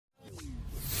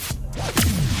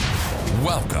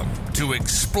Welcome to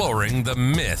Exploring the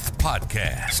Myth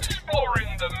Podcast.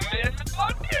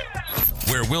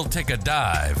 Where we'll take a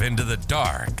dive into the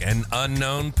dark and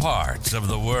unknown parts of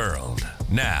the world.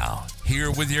 Now,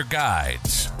 here with your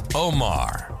guides,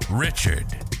 Omar, Richard,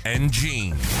 and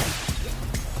Gene.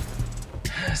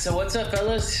 So what's up,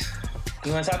 fellas?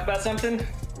 You want to talk about something?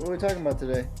 What are we talking about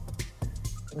today?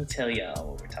 Let me tell y'all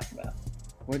what we're talking about.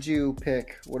 What'd you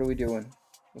pick? What are we doing?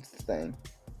 What's the thing?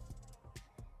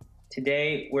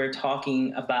 Today, we're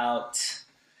talking about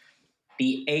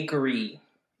the akery.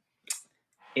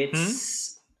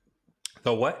 It's...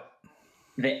 The what?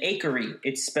 The akery.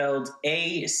 It's spelled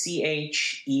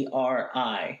A-C-H-E-R-I.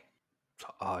 It's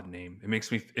an odd name. It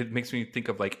makes me think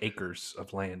of like acres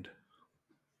of land.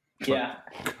 Yeah.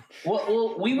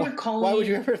 Well, we were calling... Why would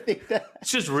you ever think that?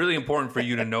 It's just really important for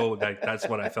you to know that that's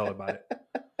what I felt about it.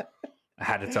 I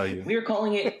had to tell you. We were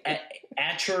calling it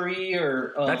atchery,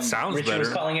 or that sounds Richard better. was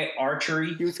calling it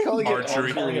archery. He was calling Archery.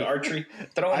 it archery.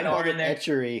 Throw an R in there.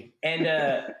 Etchery. And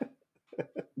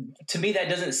to me, that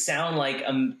doesn't sound like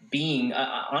being.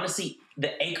 Honestly,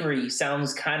 the akery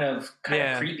sounds kind of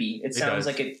creepy. It sounds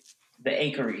like the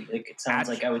akery. Like it sounds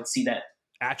like I would see that.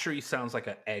 Atchery sounds like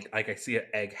an egg. Like I see an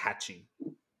egg hatching.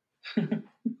 Akery.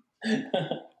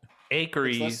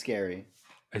 It's less scary.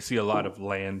 I see a lot of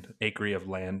land. Akery of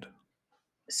land.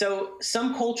 So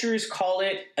some cultures call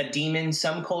it a demon.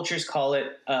 Some cultures call it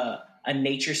a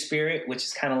nature spirit, which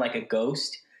is kind of like a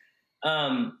ghost.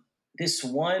 This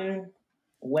one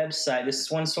website,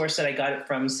 this one source that I got it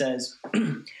from says,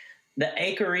 the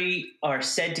akery are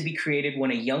said to be created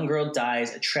when a young girl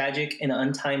dies a tragic and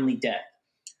untimely death.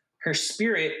 Her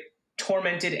spirit,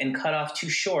 tormented and cut off too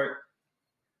short,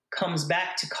 comes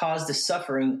back to cause the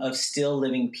suffering of still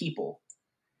living people.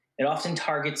 It often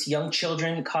targets young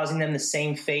children, causing them the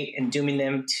same fate and dooming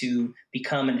them to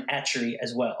become an atchery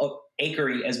as well. Oh,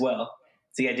 akery as well.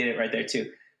 See, I did it right there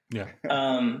too. Yeah.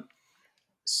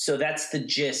 So that's the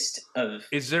gist of.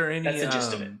 Is there any? That's the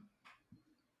gist of it.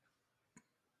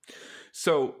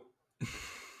 So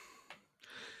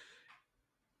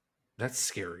that's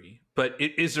scary. But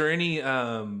is there any?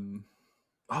 What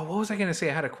was I going to say?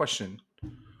 I had a question.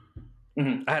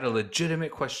 Mm-hmm. I had a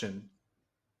legitimate question.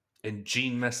 And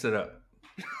Gene messed it up.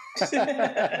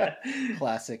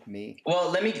 Classic me.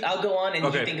 Well, I'll go on and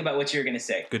Okay. you think about what you're going to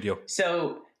say. Good deal.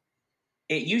 So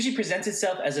it usually presents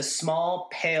itself as a small,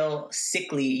 pale,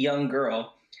 sickly young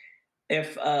girl.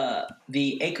 If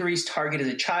the akery's target is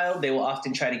a child, they will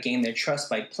often try to gain their trust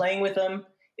by playing with them.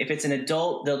 If it's an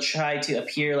adult, they'll try to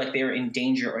appear like they are in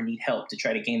danger or need help to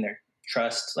try to gain their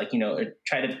trust. Like,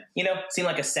 try to, seem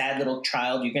like a sad little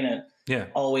child. You're going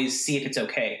to always see if it's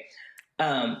okay.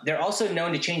 They're also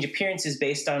known to change appearances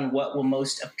based on what will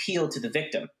most appeal to the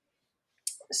victim.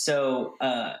 So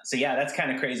yeah, that's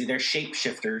kind of crazy. They're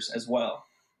shapeshifters as well.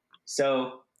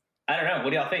 So I don't know.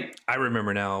 What do y'all think? I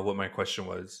remember now what my question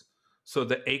was. So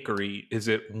the akery, is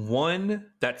it one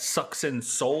that sucks in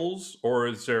souls, or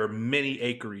is there many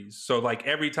akeries? So like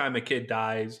every time a kid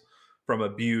dies from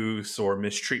abuse or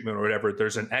mistreatment or whatever,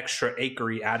 there's an extra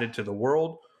akery added to the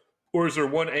world? Or is there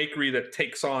one akery that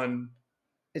takes on...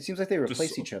 It seems like they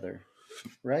replace each other,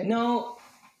 right? No,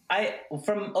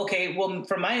 from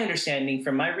my understanding,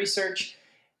 from my research,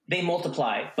 they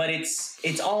multiply, but it's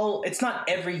not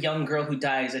every young girl who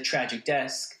dies a tragic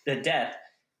death.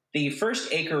 The first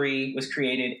akery was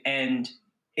created and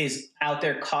is out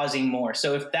there causing more.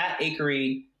 So if that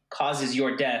akery causes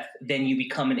your death, then you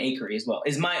become an akery as well,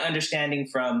 is my understanding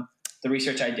from the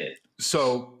research I did.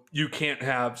 So you can't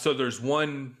have... So there's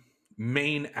one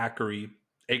main akery,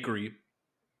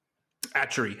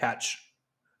 hatching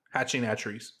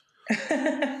atcheries.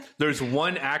 There's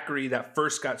one akery that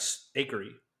first got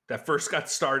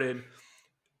started,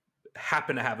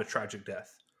 happened to have a tragic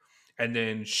death, and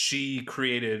then she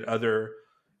created other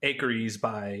akeries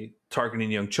by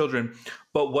targeting young children.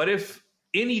 But what if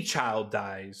any child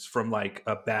dies from like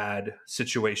a bad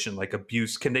situation, like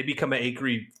abuse? Can they become an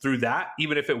akery through that,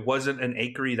 even if it wasn't an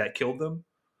akery that killed them?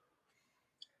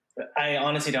 I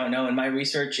honestly don't know. In my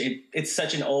research, it's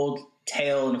such an old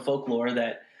tale and folklore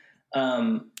that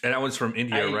and that one's from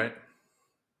India, right?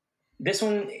 This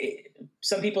one,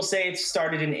 some people say it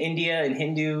started in India and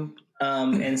Hindu,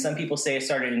 and some people say it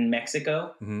started in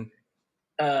Mexico.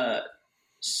 Mm-hmm.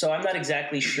 So I'm not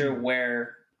exactly sure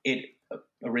where it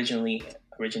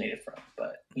originated from,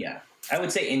 but yeah, I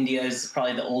would say India is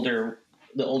probably the older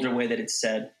way that it's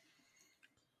said.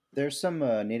 There's some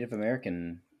Native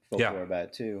American folklore about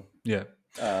it too. Yeah.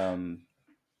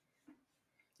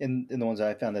 In the ones that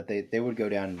I found, that they would go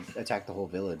down and attack the whole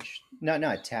village. Not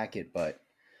attack it, but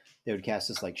they would cast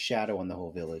this like shadow on the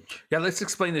whole village. Yeah, let's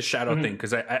explain the shadow thing,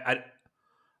 because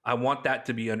I want that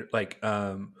to be under like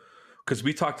because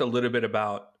we talked a little bit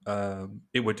about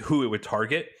who it would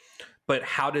target, but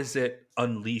how does it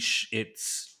unleash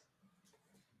its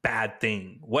bad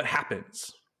thing? What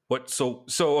happens? So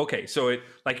it,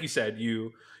 like you said,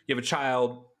 you have a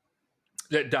child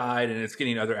that died and it's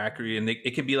getting other accuracy, and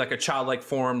it can be like a childlike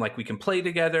form, like we can play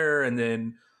together, and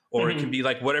then or it can be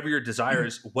like whatever your desire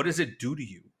is. What does it do to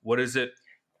you? What is it?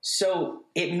 So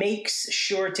it makes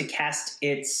sure to cast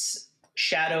its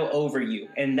shadow over you,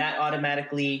 and that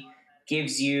automatically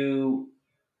gives you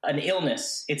an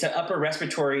illness. It's an upper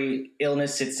respiratory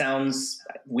illness. It sounds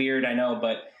weird, I know,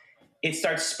 but it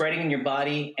starts spreading in your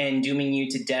body and dooming you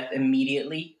to death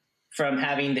immediately from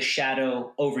having the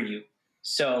shadow over you.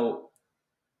 So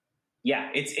yeah,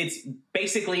 it's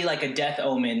basically like a death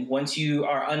omen. Once you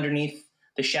are underneath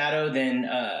the shadow, then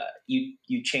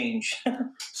you change.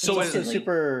 So it's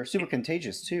super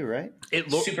contagious too, right?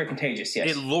 Super contagious, yes.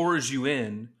 It lures you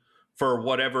in for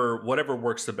whatever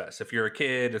works the best. If you're a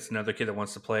kid, it's another kid that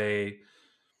wants to play.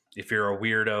 If you're a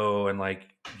weirdo and like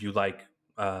you like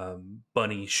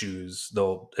bunny shoes,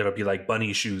 it'll be like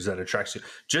bunny shoes that attracts you.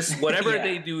 Just whatever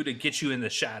they do to get you in the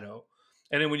shadow.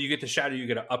 And then when you get the shadow, you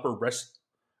get an upper rest.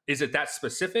 Is it that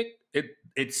specific?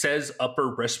 It says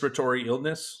upper respiratory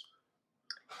illness.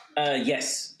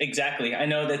 Yes, exactly. I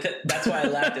know that's why I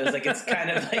laughed. It was like, it's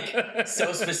kind of like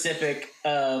so specific.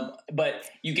 But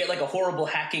you get like a horrible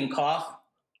hacking cough,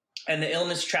 and the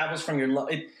illness travels from your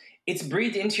it's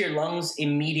breathed into your lungs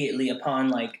immediately upon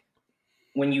like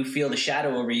when you feel the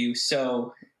shadow over you.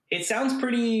 So it sounds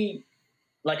pretty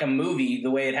like a movie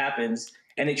the way it happens,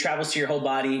 and it travels to your whole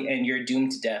body, and you're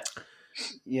doomed to death.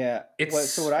 Yeah.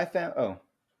 So what I found. Oh,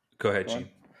 go ahead, Gene.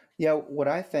 Yeah, what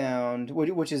I found,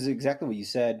 which is exactly what you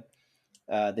said,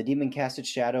 the demon casted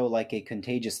shadow like a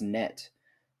contagious net,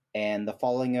 and the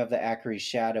falling of the Akari's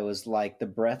shadow is like the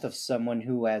breath of someone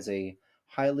who has a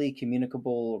highly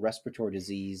communicable respiratory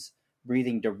disease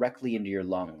breathing directly into your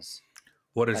lungs.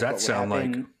 What does that sound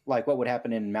like? Like what would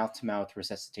happen in mouth-to-mouth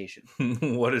resuscitation.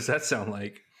 What does that sound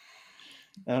like?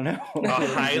 I don't know. A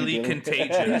highly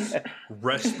contagious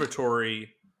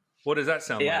respiratory. What does that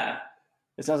sound like? Yeah.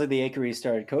 It sounds like the Akari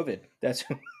started COVID. That's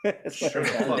what sure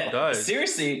it does.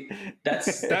 Seriously,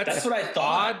 that's what I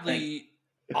thought.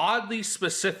 Oddly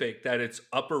specific that it's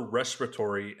upper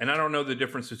respiratory, and I don't know the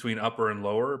difference between upper and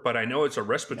lower, but I know it's a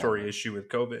respiratory issue with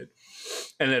COVID,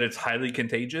 and that it's highly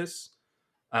contagious.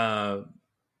 Obviously,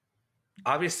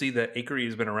 the Akari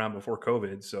has been around before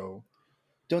COVID, so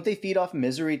don't they feed off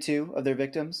misery too of their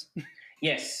victims?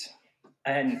 Yes.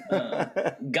 I hadn't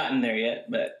gotten there yet,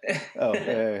 but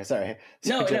sorry.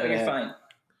 No, you're fine.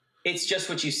 It's just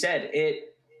what you said.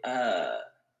 Where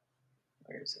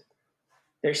is it?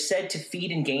 They're said to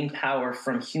feed and gain power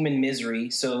from human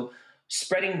misery. So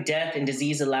spreading death and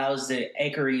disease allows the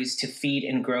Akaris to feed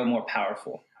and grow more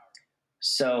powerful.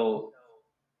 So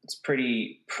it's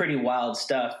pretty wild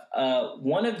stuff.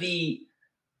 One of the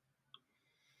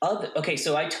other. Okay,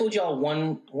 so I told y'all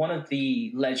one of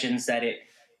the legends that it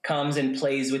comes and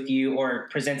plays with you or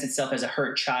presents itself as a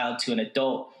hurt child to an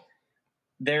adult.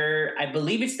 I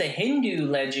believe it's the Hindu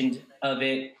legend of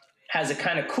it has a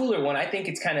kind of cooler one. I think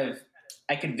it's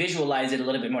I could visualize it a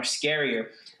little bit more scarier.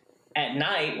 At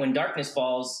night, when darkness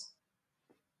falls,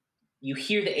 you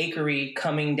hear the Akari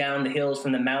coming down the hills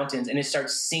from the mountains, and it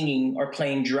starts singing or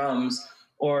playing drums,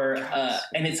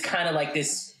 and it's kind of like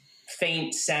this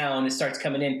faint sound that starts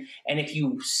coming in. And if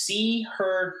you see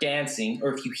her dancing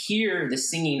or if you hear the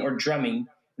singing or drumming,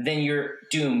 then you're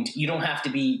doomed. You don't have to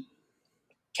be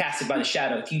casted by the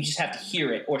shadow. If you just have to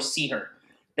hear it or see her.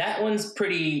 That one's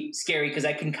pretty scary because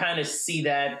I can kind of see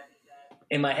that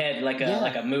in my head like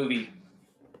a movie.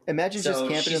 Imagine just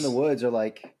camping in the woods or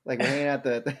like hanging out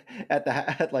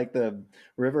at like the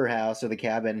river house or the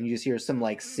cabin, and you just hear some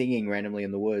like singing randomly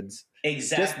in the woods.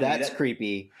 Exactly. Just that's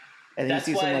creepy. And that's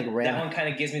you see why some, like, that one kind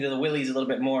of gives me the willies a little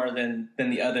bit more than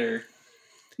the other.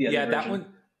 Yeah,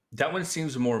 that one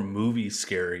seems more movie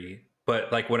scary.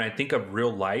 But like when I think of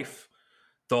real life,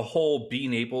 the whole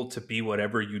being able to be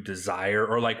whatever you desire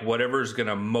or like whatever's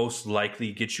gonna most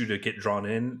likely get you to get drawn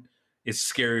in is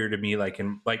scarier to me. Like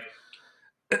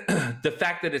the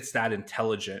fact that it's that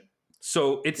intelligent.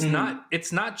 So it's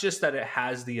not just that it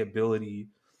has the ability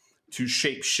to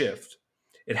shape shift.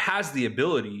 It has the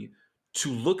ability to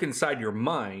look inside your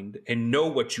mind and know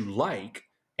what you like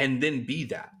and then be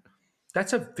that.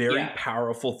 That's a very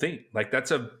powerful thing. Like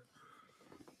that's not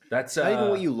even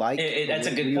what you like. That's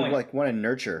a good point. You like want to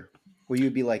nurture. Will you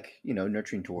be like,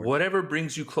 nurturing towards whatever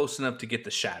brings you close enough to get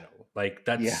the shadow? Like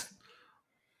that's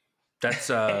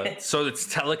so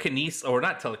it's telekinesis, or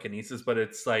not telekinesis, but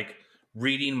it's like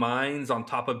reading minds on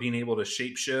top of being able to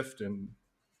shapeshift, and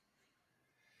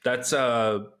that's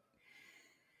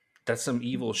some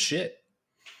evil shit.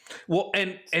 Well,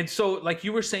 and so like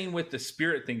you were saying with the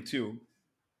spirit thing too,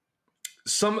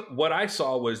 what I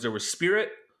saw was there was spirit,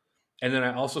 and then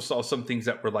I also saw some things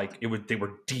that were like they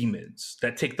were demons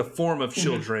that take the form of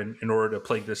children in order to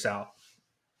plague this out.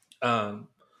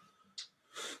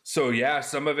 So yeah,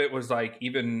 some of it was like,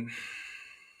 even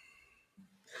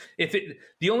if it,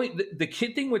 the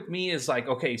kid thing with me is like,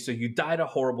 okay, so you died a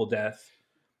horrible death,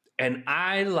 and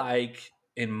I like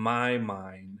in my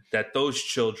mind that those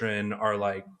children are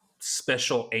like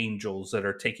special angels that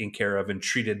are taken care of and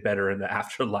treated better in the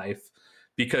afterlife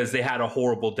because they had a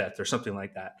horrible death or something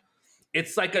like that.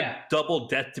 It's like a double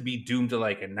death to be doomed to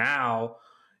like, and now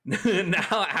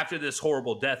after this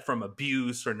horrible death from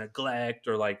abuse or neglect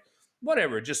or like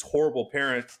whatever, just horrible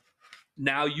parents,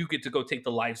 now you get to go take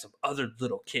the lives of other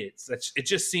little kids. It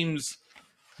just seems,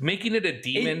 making it a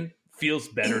demon feels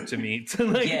better to me. To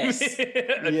like, yes,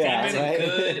 that's a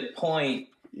good point.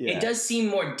 Yeah. It does seem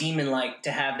more demon-like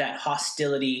to have that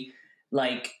hostility.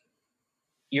 Like,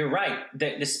 you're right.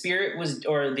 The spirit was,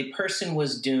 or the person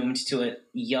was doomed to a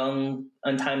young,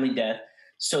 untimely death.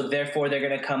 So therefore, they're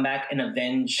going to come back and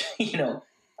avenge.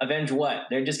 Avenge what?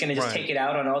 They're just going to take it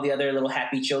out on all the other little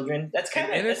happy children. That's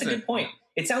a good point.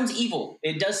 It sounds evil.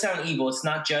 It does sound evil. It's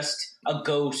not just a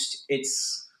ghost.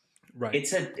 It's right.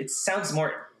 It sounds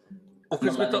more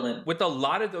malevolent. With a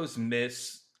lot of those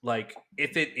myths, like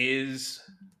if it is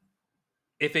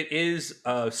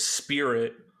a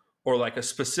spirit or like a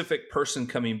specific person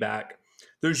coming back,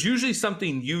 there's usually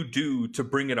something you do to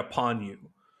bring it upon you.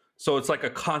 So it's like a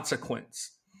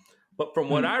consequence. But from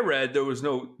what I read, there's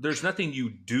nothing you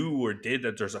do or did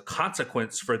that there's a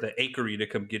consequence for the Akery to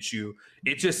come get you.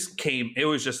 It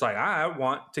was just like, I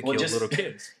want to kill little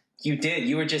kids. You did.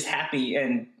 You were just happy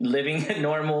and living a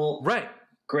normal,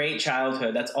 great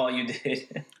childhood. That's all you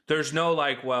did. There's no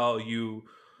like, well, you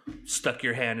stuck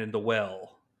your hand in the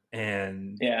well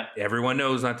and everyone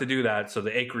knows not to do that. So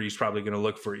the Akery is probably going to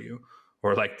look for you.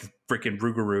 Or like the freaking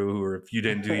Brugaroo, or if you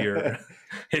didn't do your,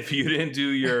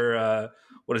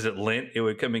 what is it, lint, it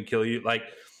would come and kill you. Like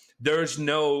there's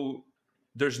nothing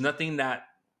that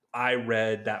I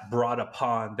read that brought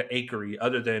upon the Akery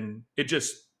other than it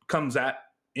just comes at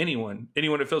anyone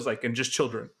it feels like, and just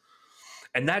children.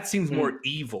 And that seems more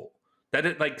evil. That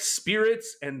it like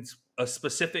spirits and a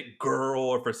specific girl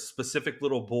or for a specific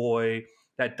little boy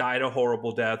that died a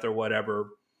horrible death or whatever.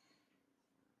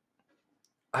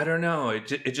 I don't know.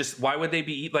 It just, why would they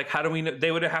be like, how do we know?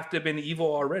 They would have to have been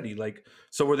evil already. Like,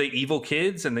 so were they evil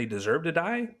kids and they deserve to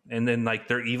die? And then like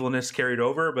their evilness carried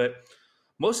over. But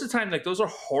most of the time, like those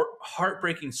are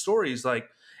heartbreaking stories. Like,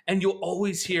 and you'll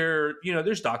always hear,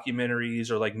 there's documentaries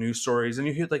or like news stories and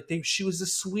you hear like she was the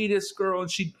sweetest girl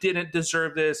and she didn't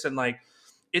deserve this. And like,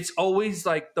 it's always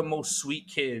like the most sweet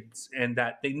kids and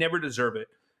that they never deserve it.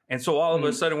 And so all of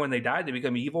a sudden when they die, they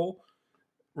become evil.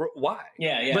 Why?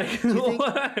 Yeah. Like,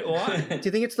 why? Do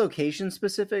you think it's location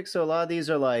specific? So a lot of these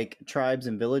are like tribes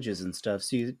and villages and stuff.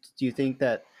 So do you think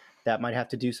that might have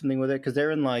to do something with it? Because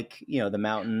they're in like, the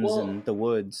mountains and the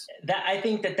woods. I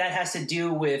think that has to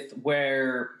do with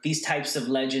where these types of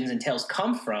legends and tales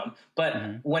come from.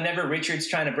 But whenever Richard's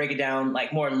trying to break it down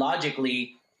like more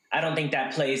logically, I don't think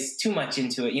that plays too much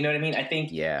into it. You know what I mean? I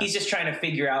think he's just trying to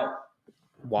figure out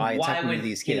why it's happening to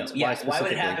these kids. Why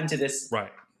would it happen to this?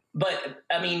 Right. But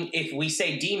I mean, if we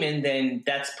say demon, then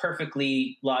that's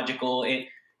perfectly logical. It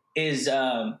is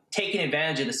taking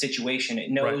advantage of the situation.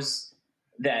 It knows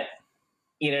that,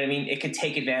 you know what I mean? It could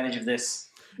take advantage of this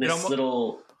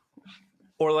little,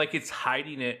 or like it's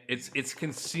hiding it. It's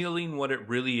concealing what it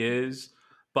really is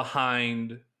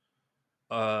behind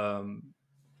a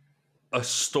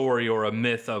story or a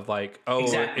myth of like,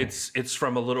 it's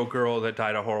from a little girl that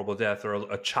died a horrible death or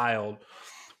a child.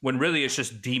 When really it's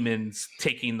just demons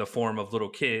taking the form of little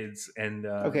kids. And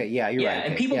you're right.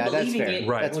 And people believing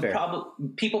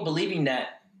it people believing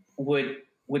that would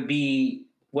be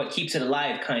what keeps it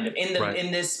alive, kind of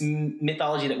in this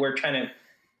mythology that we're trying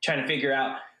to figure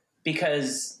out.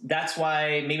 Because that's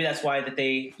why that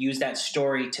they use that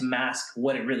story to mask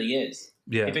what it really is.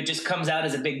 Yeah. If it just comes out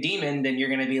as a big demon, then you're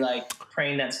going to be like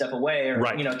praying that stuff away or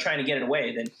trying to get it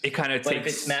away. Then it kind of. But if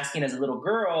it's masking as a little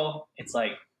girl, it's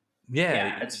like.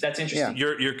 Yeah, that's interesting.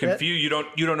 Yeah. You're confused.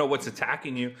 You don't know what's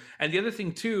attacking you. And the other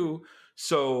thing too,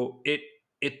 so it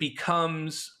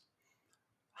becomes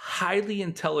highly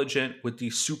intelligent with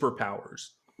these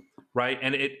superpowers, right?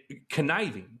 And it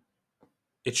conniving.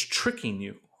 It's tricking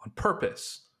you on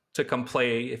purpose to come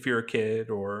play if you're a kid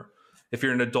or If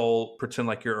you're an adult, pretend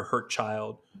like you're a hurt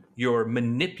child. You're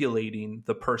manipulating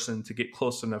the person to get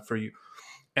close enough for you.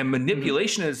 And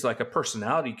manipulation is like a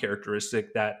personality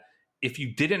characteristic that if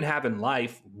you didn't have in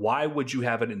life, why would you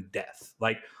have it in death?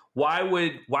 Like, why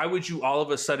would you all of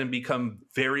a sudden become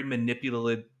very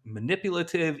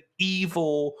manipulative,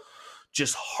 evil,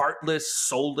 just heartless,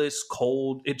 soulless,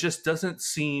 cold? It just doesn't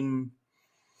seem.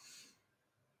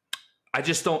 I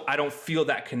don't feel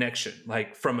that connection.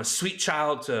 Like from a sweet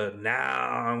child to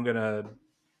now I'm gonna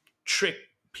trick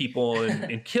people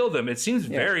and kill them. It seems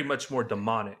very much more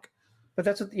demonic. But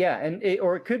that's what,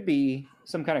 or it could be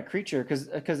some kind of creature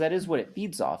because that is what it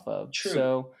feeds off of. True.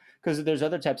 So because there's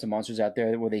other types of monsters out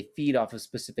there where they feed off of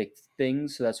specific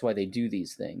things, so that's why they do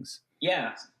these things.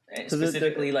 Yeah,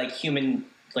 specifically like human,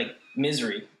 like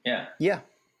misery. Yeah.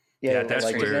 Yeah, that's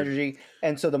like weird. energy.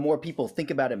 And so the more people think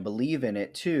about it and believe in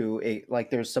it too, like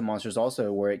there's some monsters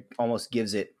also where it almost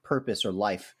gives it purpose or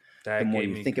life. The more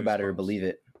you think about it or believe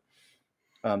it.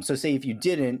 So say if you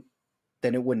didn't,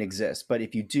 then it wouldn't exist. But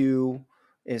if you do,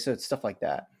 so it's stuff like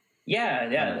that.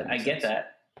 Yeah, I get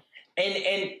that.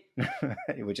 And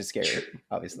which is scary,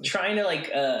 obviously. Trying to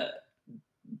like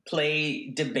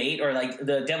play debate or like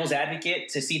the devil's advocate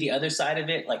to see the other side of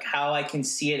it, like how I can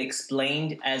see it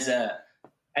explained as a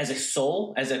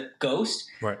soul, as a ghost.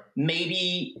 Right.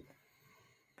 Maybe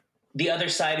the other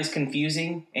side is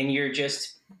confusing and you're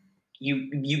just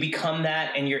you become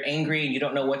that and you're angry and you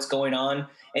don't know what's going on.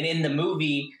 And in the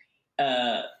movie,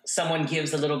 someone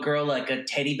gives the little girl like a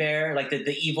teddy bear, like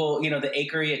the evil, the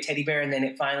Akery, a teddy bear, and then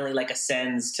it finally like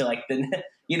ascends to like the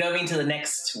to the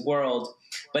next world.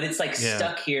 But it's like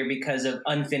stuck here because of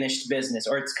unfinished business,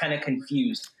 or it's kind of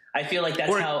confused. I feel like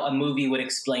that's how a movie would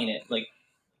explain it. Like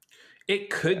it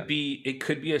could be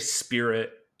a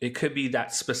spirit. It could be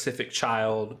that specific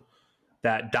child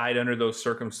that died under those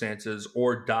circumstances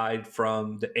or died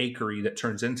from the Akery that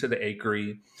turns into the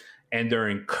Akery. And they're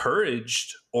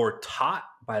encouraged or taught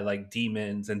by like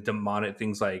demons and demonic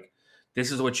things like,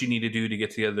 this is what you need to do to get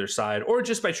to the other side, or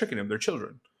just by tricking them. They're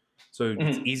children. So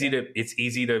it's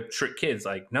easy to trick kids.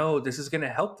 Like, no, this is going to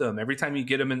help them. Every time you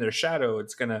get them in their shadow,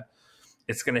 it's going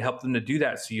to help them to do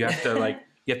that. So you have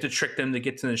to trick them to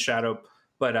get to the shadow.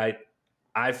 But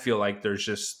I feel like there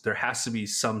has to be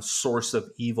some source of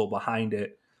evil behind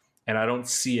it. And I don't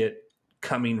see it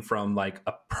coming from like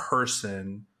a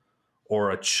person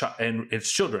or and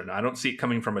it's children. I don't see it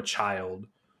coming from a child,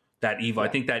 that evil. I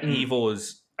think that evil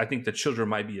is, I think the children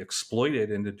might be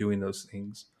exploited into doing those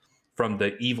things from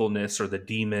the evilness or the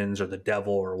demons or the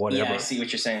devil or whatever. Yeah, I see what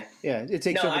you're saying. Yeah, it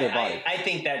takes over their body. I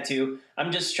think that too. I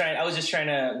was just trying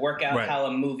to work out how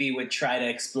a movie would try to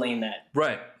explain that.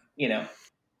 Right.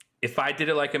 If I did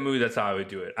it like a movie, that's how I would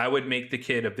do it. I would make the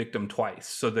kid a victim twice.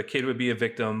 So the kid would be a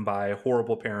victim by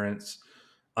horrible parents,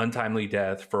 untimely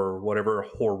death for whatever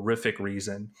horrific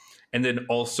reason, and then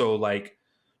also like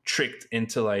tricked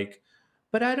into like,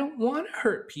 but I don't want to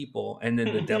hurt people, and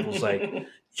then the devil's like,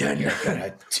 you're not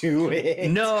gonna do it.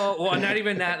 No, well, not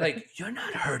even that. Like, you're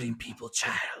not hurting people,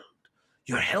 child.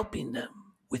 You're helping them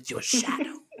with your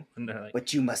shadow. And they're like,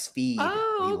 what you must feed,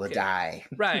 you will die.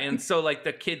 Right. And so like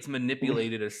the kid's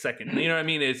manipulated a second. You know what I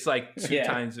mean? It's like two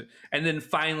times. And then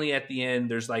finally at the end,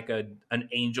 there's like an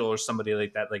angel or somebody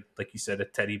like that, like you said, a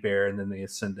teddy bear, and then they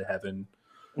ascend to heaven.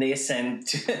 They ascend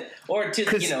to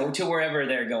wherever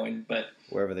they're going, but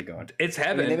wherever they're going. It's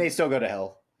heaven. I mean, they may still go to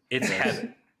hell. It's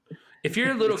heaven. If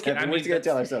you're a little kid, we're just gonna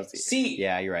tell ourselves. See,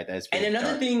 yeah, you're right. That's and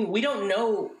another thing we don't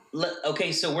know.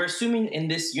 Okay, so we're assuming in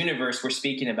this universe we're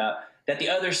speaking about that the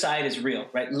other side is real,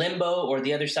 right? Limbo or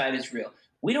the other side is real.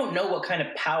 We don't know what kind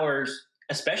of powers,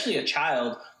 especially a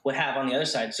child, would have on the other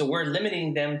side. So we're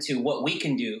limiting them to what we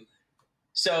can do.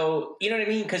 So you know what I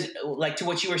mean? Because like to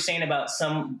what you were saying about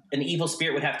an evil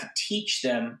spirit would have to teach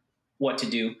them what to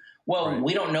do. Well,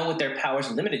 we don't know what their powers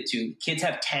are limited to. Kids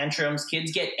have tantrums.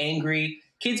 Kids get angry.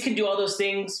 Kids can do all those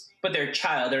things, but they're a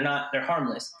child. They're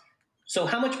harmless. So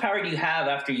how much power do you have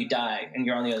after you die and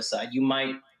you're on the other side? You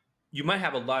might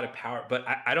have a lot of power, but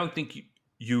I don't think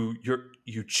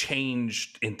you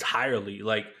changed entirely.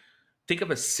 Like think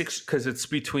of a 6, because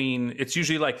it's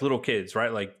usually like little kids,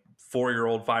 right? Like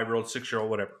 4-year-old, 5-year-old, 6-year-old,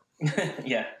 whatever.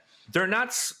 Yeah. They're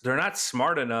not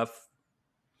smart enough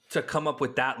to come up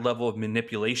with that level of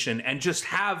manipulation and just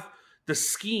have the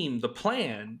scheme, the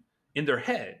plan in their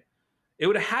head. It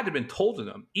would have had to have been told to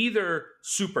them. Either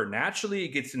supernaturally it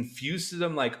gets infused to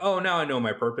them like, oh, now I know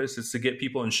my purpose. It's to get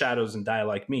people in shadows and die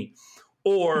like me.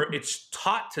 Or it's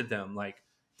taught to them like,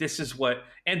 this is what,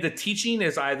 and the teaching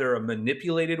is either a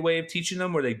manipulated way of teaching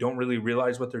them where they don't really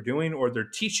realize what they're doing, or they're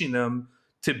teaching them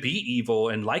to be evil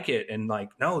and like it. And like,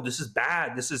 no, this is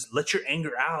bad. This is, let your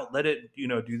anger out. Let it,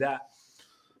 do that.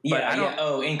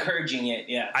 encouraging it.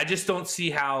 Yeah. I just don't see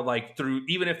how, like, through,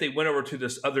 even if they went over to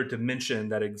this other dimension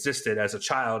that existed as a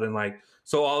child, and like,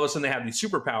 so all of a sudden they have these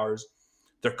superpowers,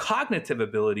 their cognitive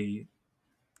ability,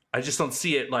 I just don't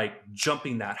see it like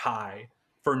jumping that high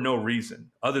for no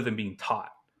reason other than being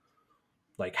taught,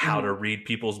 like how to read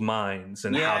people's minds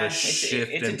and how to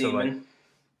shift it's into like.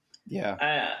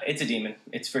 Yeah. It's a demon.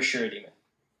 It's for sure a demon.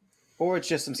 Or it's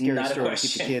just some scary Not a story to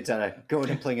keep the question. kids out of going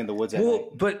and playing in the woods at Well,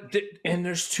 night. but and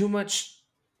there's too much.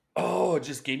 Oh, it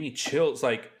just gave me chills.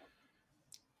 Like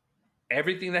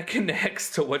everything that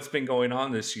connects to what's been going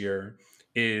on this year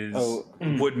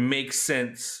would make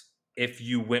sense if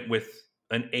you went with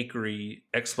an Akery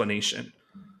explanation.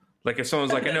 Like if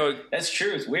someone's like, I know that's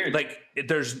true. It's weird. Like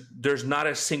there's not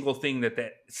a single thing that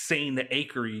saying the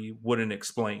Akery wouldn't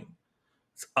explain.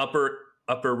 It's upper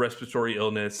respiratory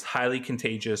illness, highly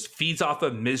contagious, feeds off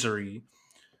of misery.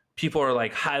 People are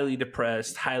like highly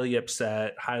depressed, highly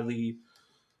upset, highly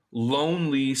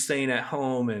lonely, staying at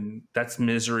home, and that's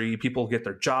misery. People get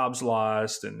their jobs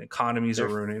lost and economies are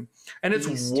ruining. And it's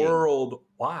feasting.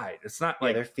 worldwide. It's not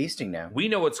like they're feasting now. We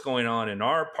know what's going on in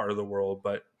our part of the world,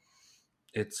 but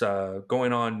it's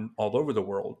going on all over the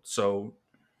world. So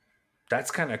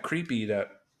that's kind of creepy that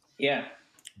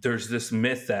there's this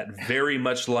myth that very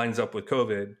much lines up with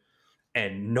COVID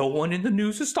and no one in the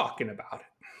news is talking about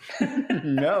it.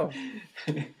 No.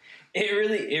 It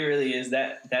really is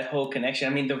that whole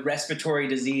connection. I mean, the respiratory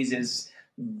disease is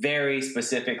very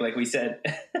specific, like we said.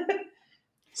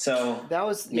 So that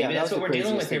was maybe that's what we're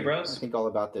dealing with thing, here, bros. I think all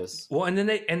about this. Well, and then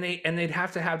they'd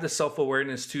have to have the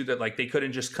self-awareness too, that like they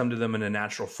couldn't just come to them in a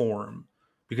natural form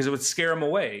because it would scare them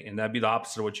away, and that'd be the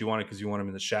opposite of what you wanted because you want them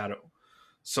in the shadow.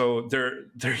 So they're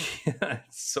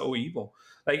it's so evil.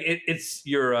 Like it's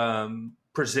you're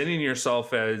presenting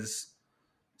yourself as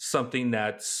something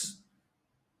that's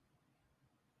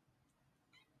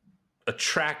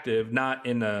attractive, not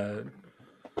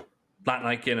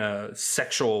like in a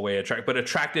sexual way, but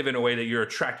attractive in a way that you're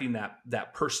attracting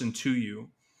that person to you,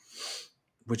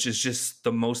 which is just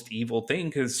the most evil thing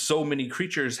because so many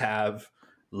creatures have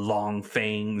long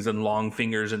fangs and long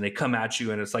fingers and they come at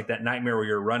you and it's like that nightmare where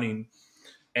you're running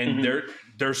and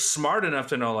they're smart enough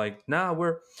to know like,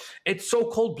 it's so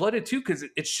cold-blooded too because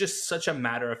it's just such a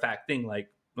matter-of-fact thing. Like,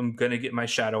 I'm going to get my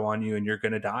shadow on you and you're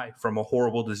going to die from a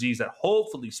horrible disease that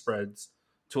hopefully spreads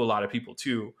to a lot of people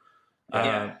too.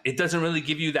 It doesn't really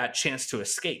give you that chance to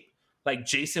escape. Like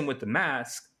Jason with the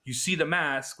mask, you see the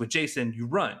mask with Jason, you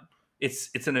run.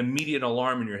 It's an immediate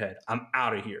alarm in your head. I'm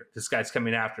out of here. This guy's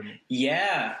coming after me.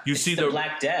 Yeah. You see the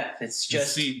Black Death. It's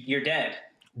just you're dead.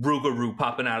 Rougarou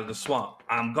popping out of the swamp.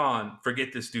 I'm gone. Forget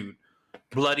this dude.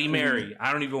 Bloody Mary.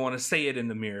 I don't even want to say it in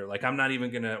the mirror. Like I'm not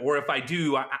even gonna. Or if I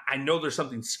do, I know there's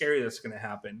something scary that's gonna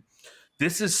happen.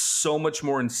 This is so much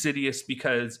more insidious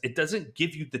because it doesn't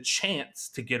give you the chance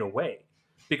to get away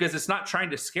because it's not trying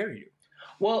to scare you.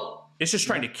 Well, it's just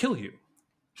trying to kill you.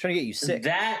 Trying to get you sick.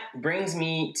 That brings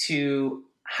me to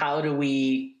how do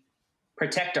we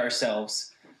protect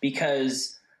ourselves?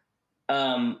 Because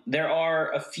there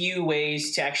are a few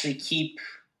ways to actually keep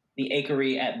the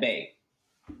Akery at bay.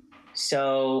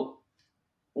 So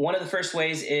one of the first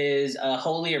ways is a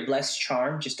holy or blessed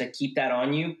charm, just to keep that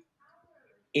on you.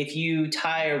 If you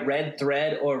tie a red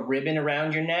thread or ribbon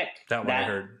around your neck, that one I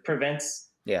heard prevents.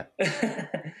 Yeah.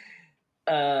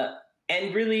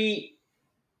 And really,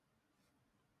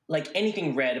 like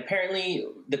anything red, apparently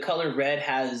the color red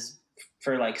has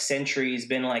for like centuries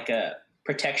been like a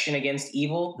protection against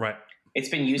evil. Right. It's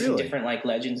been used in different like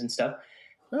legends and stuff.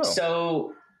 Oh.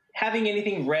 So having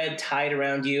anything red tied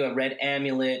around you, a red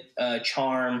amulet,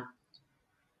 charm,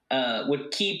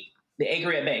 would keep the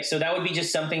Akery at bay. So that would be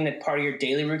just something that part of your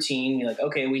daily routine. You're like,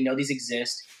 okay, we know these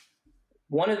exist.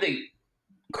 One of the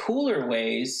cooler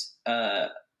ways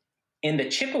in the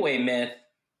Chippewa myth,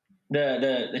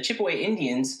 the Chippewa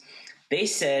Indians, they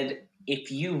said if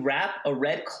you wrap a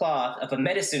red cloth of a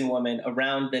medicine woman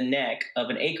around the neck of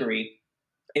an Akery,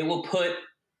 it will put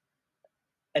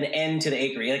an end to the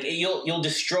Akery. Like you'll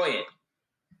destroy it.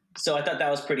 So I thought that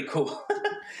was pretty cool.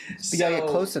 You gotta get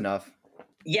close enough.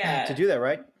 Yeah, to do that,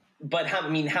 right? But how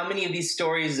many of these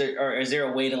stories is there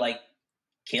a way to like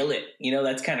kill it? You know,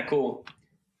 that's kind of cool.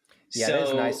 Yeah, so,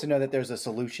 it's nice to know that there's a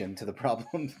solution to the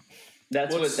problem.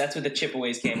 That's what the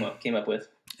Chippewas came up with.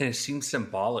 And it seems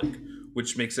symbolic,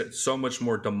 which makes it so much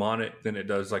more demonic than it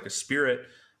does like a spirit.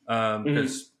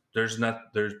 Because there's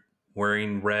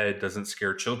wearing red doesn't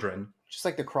scare children. Just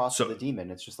like the cross of the demon.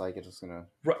 It's just like it's just gonna.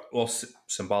 Right. Well,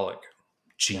 symbolic.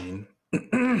 Gene.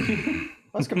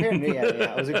 I was comparing.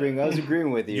 Yeah. I was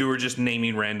agreeing with you. You were just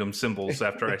naming random symbols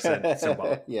after I said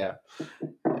symbolic. Yeah.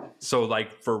 So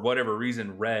like for whatever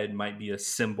reason, red might be a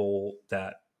symbol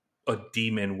that a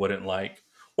demon wouldn't like.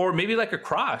 Or maybe like a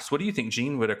cross. What do you think,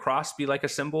 Gene? Would a cross be like a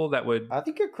symbol that would... I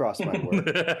think a cross might work.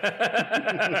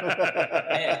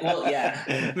 Well,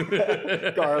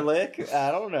 yeah. Garlic. I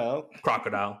don't know.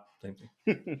 Crocodile. Same thing.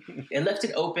 It left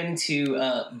it open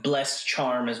to blessed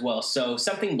charm as well. So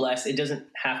something blessed, it doesn't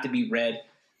have to be red,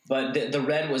 but the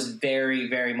red was very,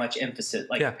 very much emphasis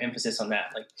on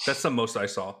that. Like that's the most I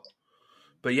saw.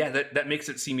 But yeah, that makes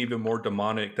it seem even more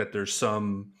demonic that there's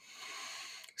some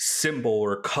symbol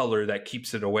or color that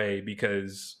keeps it away,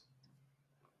 because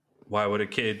why would a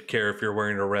kid care if you're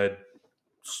wearing a red,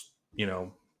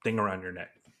 thing around your neck?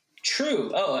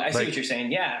 True. Oh, I see what you're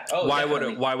saying. Yeah. Oh, why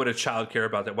definitely. would a child care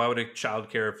about that? Why would a child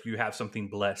care if you have something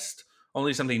blessed?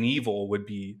 Only something evil would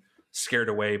be scared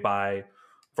away by,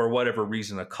 for whatever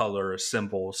reason, a color, a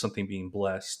symbol, something being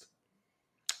blessed.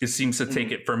 It seems to take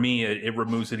it, for me, it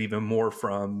removes it even more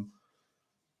from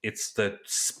it's the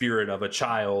spirit of a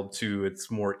child to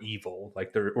it's more evil.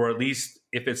 Like there, or at least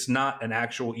if it's not an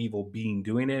actual evil being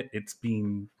doing it, it's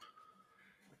being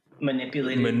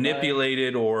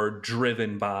manipulated or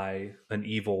driven by an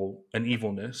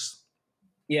evilness.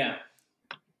 Yeah.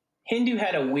 Hindu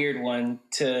had a weird one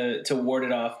to ward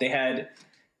it off. They had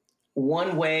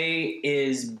one way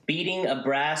is beating a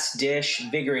brass dish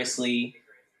vigorously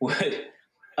would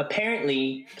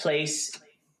apparently place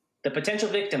the potential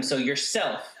victim, so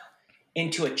yourself,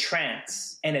 into a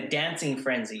trance and a dancing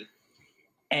frenzy.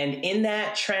 And in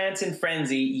that trance and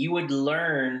frenzy, you would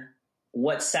learn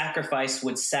what sacrifice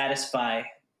would satisfy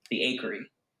the akery.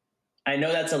 I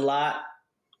know that's a lot,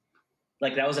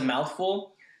 like that was a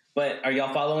mouthful, but are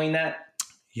y'all following that?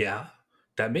 Yeah,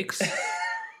 that makes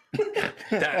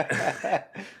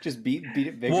that just beat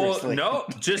it vigorously. Well,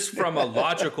 no, just from a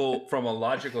logical.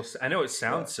 I know it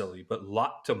sounds silly, but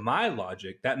to my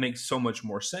logic, that makes so much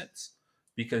more sense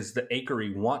because the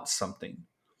akery wants something.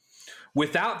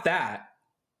 Without that,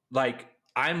 like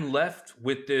I'm left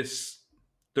with this.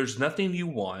 There's nothing you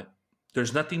want.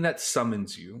 There's nothing that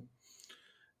summons you,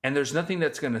 and there's nothing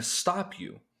that's going to stop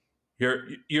you.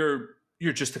 You're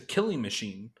just a killing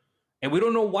machine, and we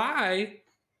don't know why.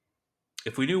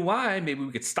 If we knew why, maybe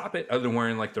we could stop it other than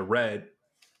wearing like the red.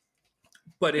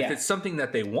 But if it's something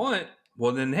that they want,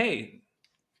 well then, hey,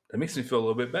 that makes me feel a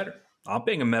little bit better. I'll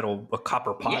bang a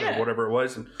copper pot or whatever it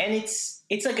was. And it's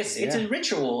like it's a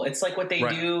ritual. It's like what they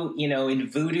do, in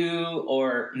voodoo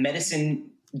or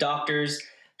medicine doctors.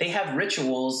 They have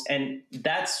rituals, and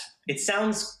it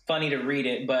sounds funny to read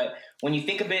it, but when you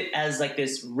think of it as like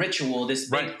this ritual,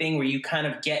 this big thing where you kind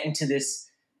of get into this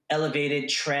elevated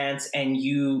trance and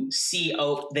you see,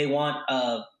 they want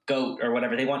a goat or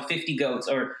whatever. They want 50 goats,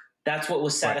 or that's what will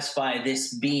satisfy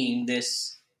this being,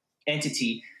 this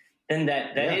entity. Then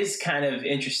that is kind of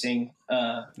interesting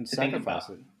to think about.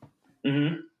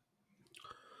 Mm-hmm.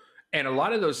 And a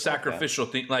lot of those sacrificial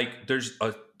things, like there's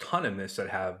a ton of myths that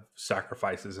have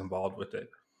sacrifices involved with it.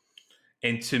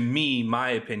 And to me,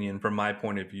 my opinion, from my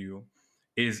point of view,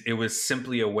 is it was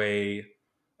simply a way.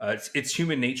 It's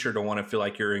human nature to want to feel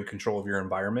like you're in control of your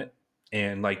environment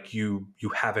and like you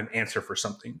have an answer for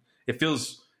something. It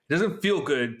doesn't feel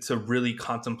good to really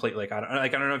contemplate. I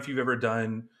don't know if you've ever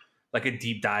done like a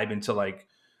deep dive into like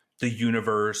the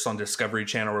universe on Discovery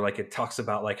Channel, where like it talks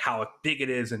about like how big it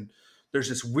is, and there's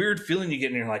this weird feeling you get,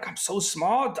 and you're like, I'm so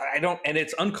small, and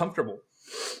it's uncomfortable.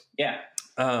 Yeah.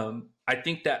 I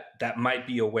think that might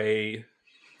be a way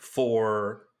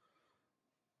for,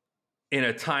 in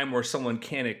a time where someone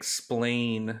can't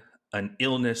explain an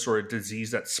illness or a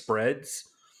disease that spreads,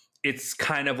 it's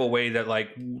kind of a way that like,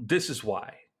 this is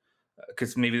why.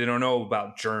 Because maybe they don't know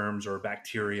about germs or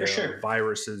bacteria or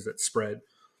viruses that spread.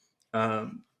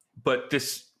 But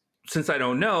since I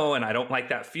don't know and I don't like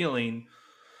that feeling,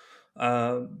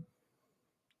 I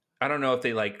don't know if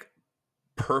they like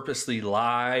purposely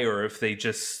lie or if they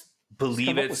just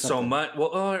believe it so much. Well,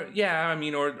 or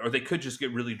they could just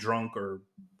get really drunk or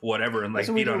whatever and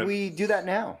like beat on it. We do that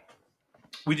now.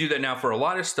 We do that now for a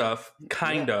lot of stuff,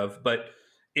 kind of, but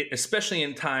especially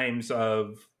in times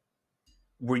of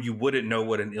where you wouldn't know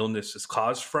what an illness is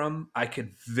caused from, I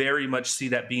could very much see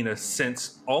that being a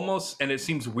sense almost, and it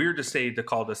seems weird to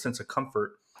call it a sense of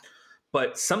comfort,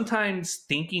 but sometimes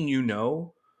thinking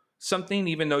something,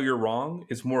 even though you're wrong,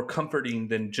 is more comforting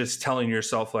than just telling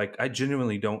yourself like, I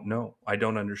genuinely don't know. I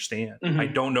don't understand. Mm-hmm. I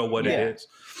don't know what it is.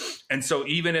 And so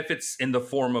even if it's in the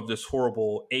form of this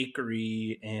horrible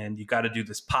akery and you got to do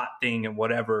this pot thing and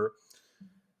whatever,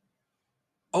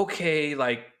 okay,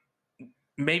 like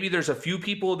maybe there's a few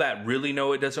people that really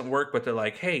know it doesn't work, but they're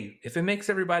like, hey, if it makes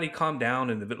everybody calm down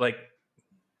and like,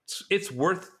 it's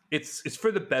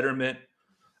for the betterment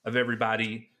of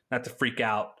everybody not to freak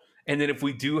out. And then if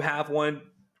we do have one,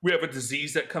 we have a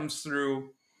disease that comes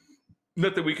through,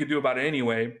 nothing we could do about it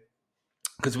anyway,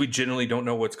 because we generally don't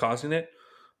know what's causing it.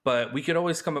 But we could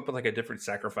always come up with like a different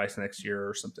sacrifice next year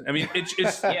or something. I mean,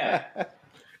 it's Yeah.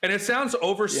 and it sounds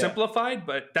oversimplified,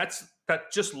 but that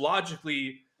just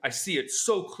logically, I see it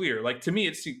so clear. Like to me,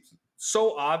 it seems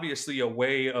so obviously a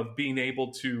way of being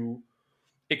able to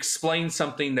explain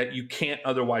something that you can't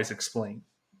otherwise explain.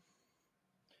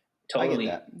 Totally.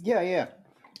 I get that. Yeah.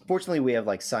 Fortunately, we have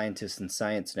like scientists in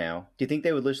science now. Do you think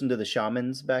they would listen to the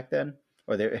shamans back then?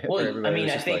 Or Well, I mean,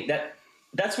 I think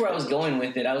that's where I was going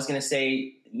with it. I was going to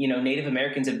say, Native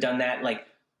Americans have done that, like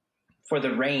for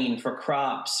the rain, for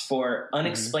crops, for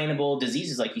unexplainable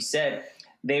diseases, like you said.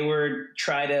 They would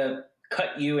try to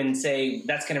cut you and say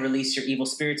that's going to release your evil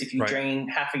spirits if you drain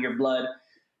half of your blood.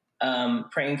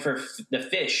 Praying for the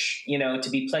fish, to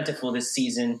be plentiful this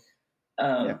season.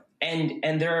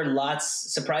 And there are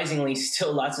surprisingly,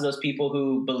 still lots of those people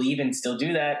who believe and still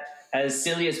do that. As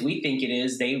silly as we think it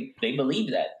is, they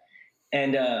believe that.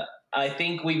 And I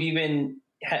think we've even,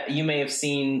 you may have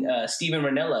seen Steven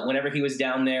Ranella, whenever he was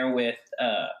down there with,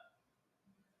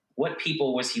 what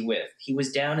people was he with? He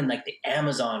was down in like the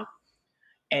Amazon,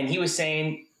 and he was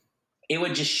saying it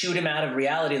would just shoot him out of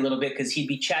reality a little bit because he'd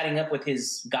be chatting up with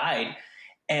his guide,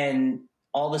 and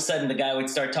all of a sudden the guy would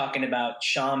start talking about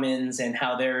shamans and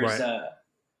how there's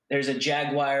a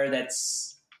jaguar that's,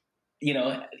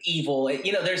 evil.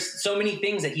 There's so many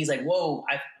things that he's like, whoa,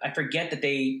 I forget that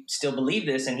they still believe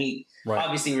this. And he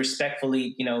obviously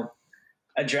respectfully,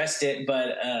 addressed it.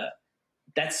 But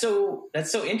that's so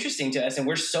interesting to us. And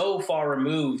we're so far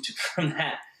removed from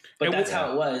that. But that's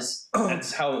how it was.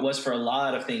 That's how it was for a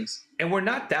lot of things. And we're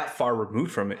not that far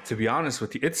removed from it, to be honest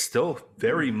with you. It's still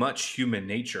very much human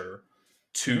nature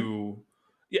to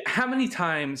how many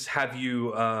times have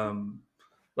you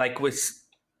like was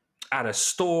at a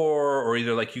store, or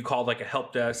either like you called like a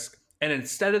help desk, and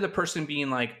instead of the person being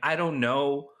like, I don't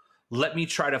know, let me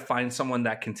try to find someone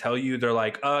that can tell you, they're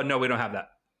like, no, we don't have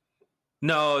that.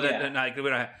 No, we don't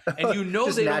have.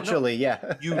 And they naturally,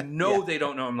 don't know. They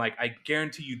don't know. I'm like, I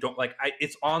guarantee you don't. Like,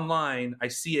 it's online. I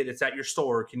see it. It's at your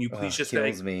store. Can you please just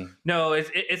say, me. No,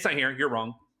 it's not here. You're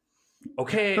wrong.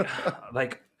 Okay,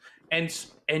 like, and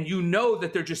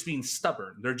that they're just being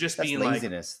stubborn. They're just being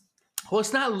laziness. Like, well,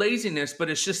 it's not laziness, but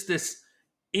it's just this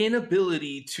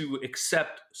inability to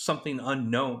accept something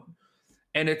unknown.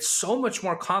 And it's so much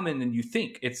more common than you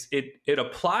think. It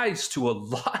applies to a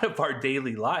lot of our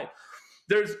daily life.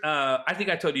 There's, I think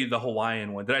I told you the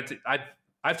Hawaiian one.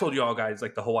 I've told you all guys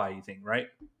like the Hawaii thing, right?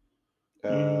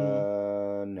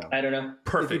 No, I don't know.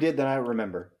 Perfect. If you did, then I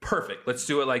remember. Perfect. Let's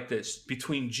do it like this.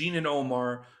 Between Gene and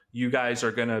Omar, you guys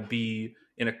are gonna be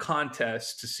in a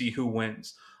contest to see who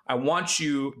wins. I want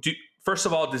you. First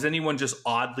of all, does anyone just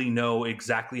oddly know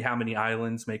exactly how many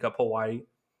islands make up Hawaii?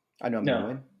 I know I'm gonna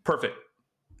win. Perfect.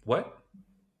 What?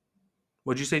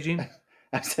 What'd you say, Gene?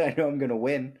 I said I know I'm gonna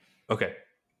win. Okay.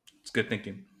 It's good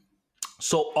thinking.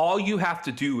 So all you have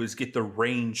to do is get the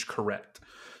range correct.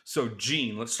 So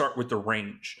Gene, let's start with the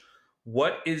range.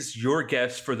 What is your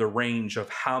guess for the range of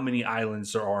how many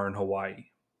islands there are in Hawaii?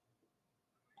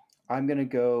 I'm going to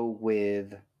go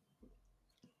with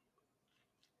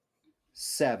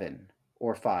 7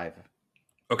 or 5.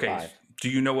 Okay. 5. Do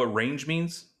you know what range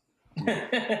means?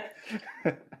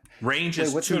 Range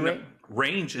is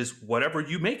range is whatever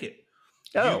you make it.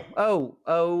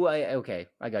 Okay.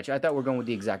 I got you. I thought we were going with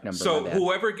the exact number. So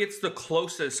whoever gets the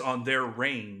closest on their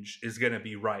range is going to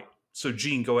be right. So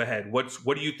Gene, go ahead. What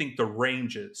do you think the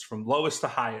range is from lowest to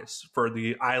highest for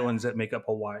the islands that make up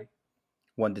Hawaii?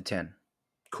 1 to 10.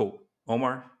 Cool.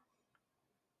 Omar?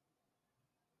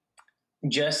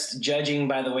 Just judging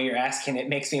by the way you're asking, it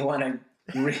makes me want to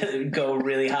really go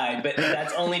really high, but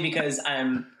that's only because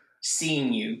I'm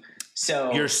seeing you.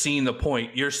 So you're seeing the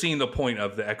point. You're seeing the point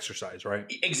of the exercise, right?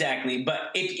 Exactly.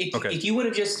 But if you would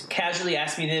have just casually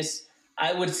asked me this,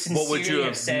 I would sincerely what would you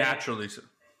have said, naturally said?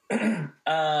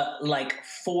 Like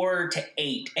 4 to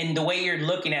 8. And the way you're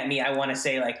looking at me, I want to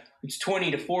say like it's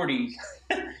 20 to 40.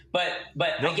 but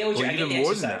no, I get what you're. I get the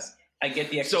exercise. I get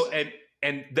the exercise. So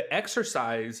and the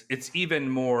exercise, it's even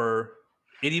more.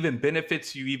 It even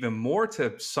benefits you even more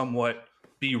to somewhat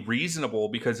be reasonable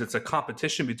because it's a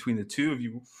competition between the two of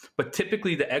you. But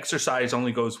typically the exercise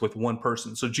only goes with one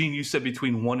person. So Gene, you said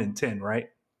between 1 and 10, right?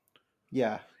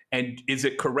 Yeah. And is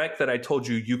it correct that I told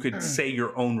you could say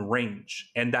your own range,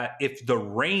 and that if the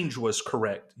range was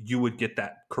correct, you would get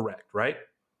that correct, right?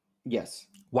 Yes.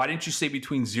 Why didn't you say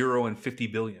between 0 and 50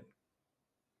 billion?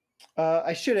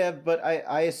 I should have, but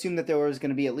I assumed that there was going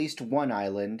to be at least one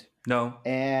island No.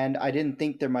 And I didn't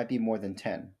think there might be more than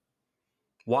 10.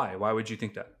 Why? Why would you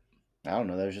think that? I don't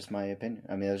know. That was just my opinion.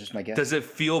 I mean, that was just my guess. Does it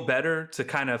feel better to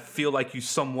kind of feel like you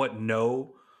somewhat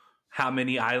know how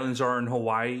many islands are in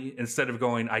Hawaii instead of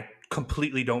going, I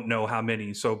completely don't know how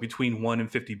many, so between 1 and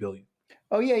 50 billion?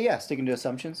 Oh, yeah. Sticking to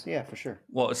assumptions. Yeah, for sure.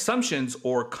 Well, assumptions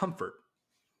or comfort.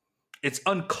 It's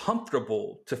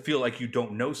uncomfortable to feel like you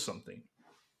don't know something.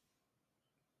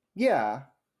 Yeah.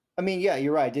 I mean, yeah,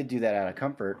 you're right. I did do that out of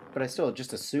comfort, but I still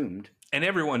just assumed. And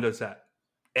everyone does that.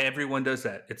 Everyone does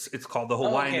that. It's called the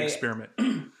Hawaiian experiment.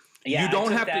 Yeah, you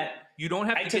don't have to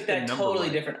I took get the that number totally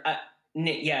right. different.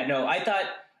 I thought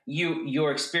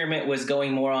your experiment was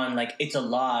going more on like it's a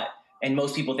lot, and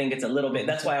most people think it's a little bit.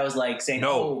 That's why I was like saying,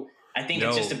 I think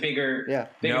it's just a bigger. Yeah,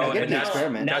 bigger. I get the now,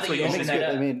 experiment. Now That's that what you you open should that do.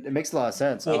 up, I mean, it makes a lot of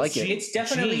sense. I like it. It's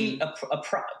definitely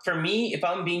for me. If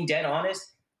I'm being dead honest,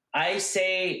 I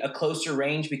say a closer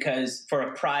range because for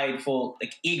a prideful,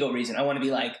 like ego reason, I want to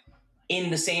be like in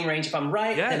the same range. If I'm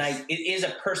right, then it is a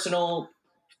personal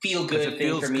feel good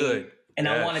thing for me, good. And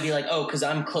I want to be like, because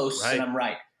I'm close and I'm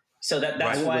right. So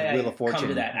that's why I come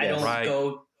to that. I don't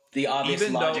go the obvious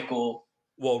logical.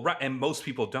 And most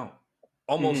people don't.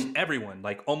 Almost everyone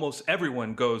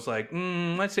goes like,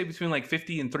 let's say between like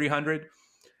 50 and 300.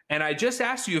 And I just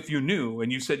asked you if you knew, and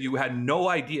you said you had no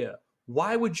idea.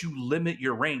 Why would you limit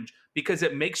your range? Because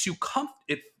it makes you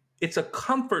it's a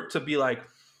comfort to be like,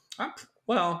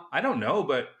 I don't know,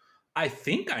 but I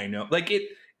think I know. Like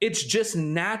it's just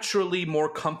naturally more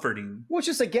comforting. Well, it's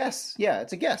just a guess. Yeah,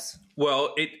 it's a guess.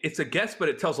 Well, it's a guess, but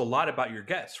it tells a lot about your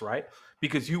guess, right?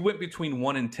 Because you went between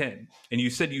 1 and 10, and you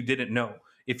said you didn't know.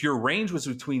 If your range was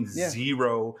between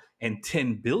 0 and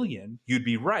 10 billion, you'd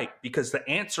be right, because the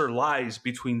answer lies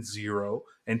between 0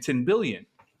 and 10 billion.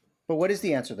 But what is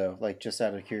the answer, though? Like, just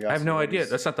out of curiosity. I have no idea.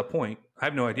 That's not the point. I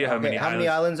have no idea how many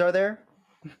islands are there?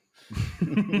 The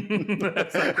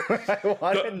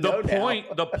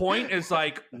point is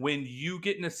like when you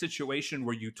get in a situation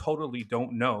where you totally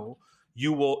don't know,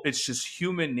 it's just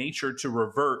human nature to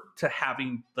revert to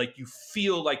having like you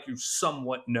feel like you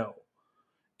somewhat know,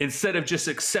 instead of just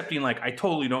accepting like I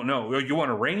totally don't know. You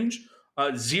want a range?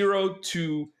 0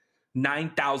 to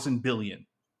 9,000 billion.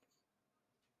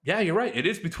 Yeah, you're right. It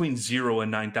is between 0 and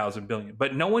 9,000 billion,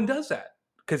 but no one does that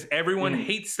because everyone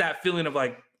hates that feeling of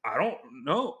like, I don't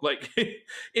know. Like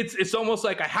it's almost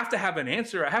like I have to have an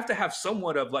answer. I have to have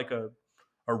somewhat of like a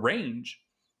range.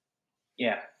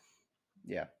 Yeah.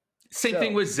 Yeah. Same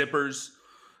thing with zippers.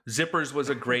 Zippers was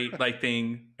a great like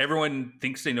thing. Everyone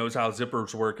thinks they knows how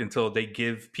zippers work until they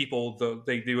give people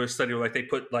they do a study where like they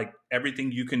put like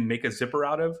everything you can make a zipper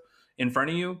out of in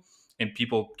front of you and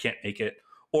people can't make it.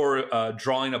 Or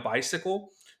drawing a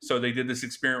bicycle. So they did this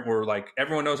experiment where like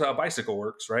everyone knows how a bicycle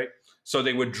works, right? So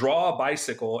they would draw a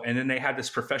bicycle and then they had this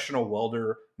professional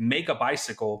welder make a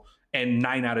bicycle, and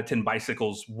 9 out of 10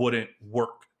 bicycles wouldn't work.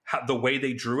 The way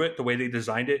they drew it, the way they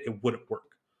designed it, it wouldn't work.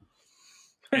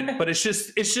 But it's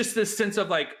just this sense of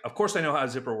like, of course I know how a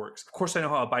zipper works. Of course I know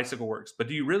how a bicycle works. But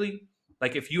do you really?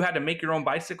 Like if you had to make your own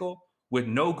bicycle with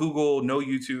no Google, no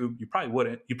YouTube, you probably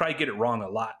wouldn't. You probably get it wrong a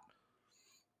lot.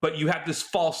 But you have this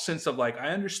false sense of like, I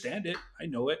understand it. I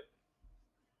know it.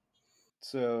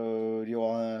 So do you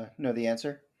want to know the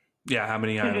answer? Yeah, how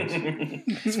many islands?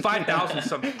 It's 5,000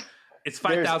 something. It's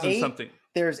 5,000 something.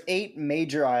 There's 8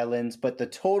 major islands, but the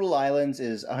total islands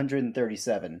is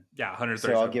 137. Yeah,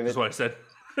 137. So I'll give it. That's what I said.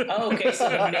 Oh, okay. So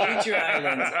the major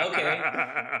islands. Okay.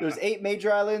 There's 8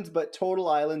 major islands, but total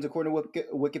islands, according to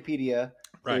Wikipedia,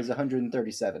 is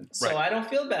 137. So I don't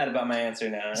feel bad about my answer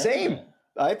now. Same.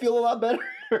 I feel a lot better.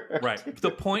 Right.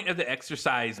 The point of the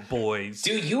exercise, boys.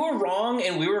 Dude, you were wrong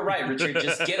and we were right, Richard.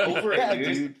 Just get over it,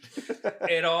 dude.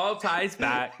 It all ties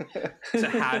back to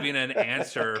having an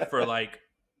answer for like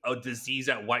a disease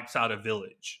that wipes out a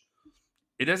village.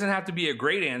 It doesn't have to be a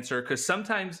great answer because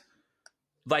sometimes,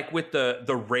 like with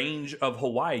the range of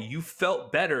Hawaii, you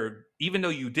felt better, even though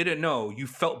you didn't know, you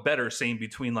felt better saying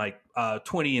between like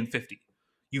 20 and 50.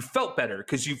 You felt better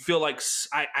because you feel like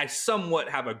I somewhat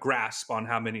have a grasp on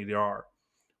how many there are.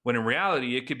 When in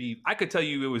reality, it could be, I could tell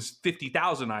you it was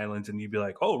 50,000 islands and you'd be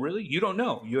like, oh, really? You don't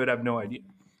know. You would have no idea.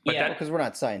 But yeah, because we're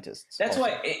not scientists. That's also.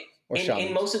 why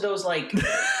in most of those, like,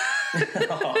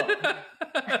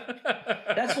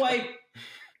 that's why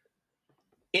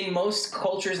in most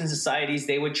cultures and societies,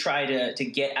 they would try to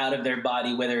get out of their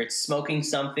body, whether it's smoking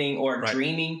something or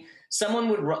dreaming.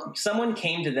 Someone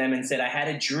came to them and said, I had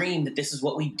a dream that this is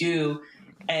what we do.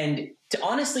 And to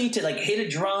like hit a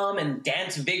drum and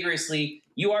dance vigorously,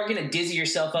 you are going to dizzy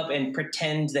yourself up and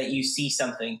pretend that you see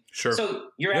something. Sure. So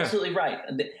you're absolutely right.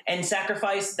 And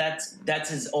sacrifice, that's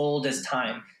as old as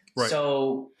time. Right.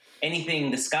 So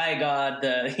anything, the sky god,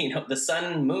 the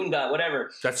sun, moon god,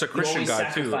 whatever. That's a Christian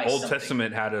god too. Old something.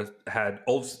 Testament had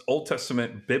Old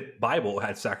Testament Bible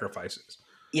had sacrifices.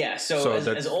 Yeah, so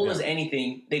as old as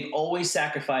anything, they've always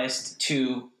sacrificed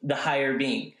to the higher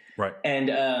being. Right. And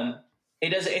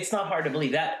it's not hard to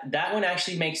believe that one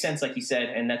actually makes sense, like you said,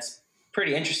 and that's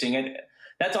pretty interesting. And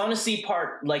that's honestly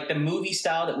part, like the movie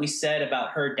style that we said about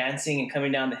her dancing and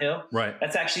coming down the hill. Right.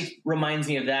 That's actually reminds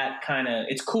me of that kind of,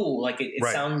 it's cool. Like it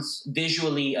right. sounds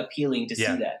visually appealing to see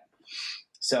that.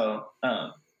 So,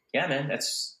 yeah, man,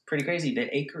 that's pretty crazy. The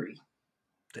Akery.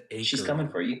 She's coming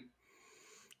for you.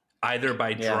 Either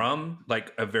by drum,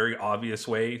 like a very obvious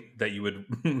way that you would.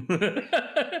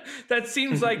 That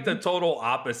seems like the total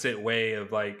opposite way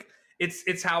of like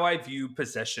it's how I view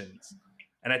possessions,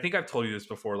 and I think I've told you this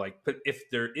before. Like, but if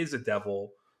there is a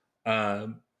devil,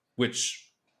 which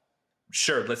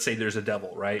sure, let's say there's a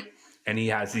devil, right, and he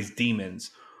has these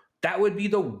demons. That would be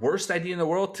the worst idea in the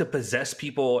world, to possess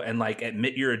people and like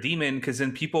admit you're a demon, because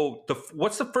then people.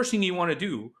 What's the first thing you want to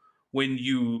do?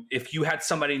 If you had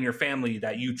somebody in your family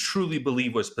that you truly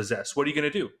believe was possessed, what are you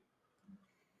going to do?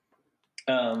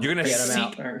 You're going to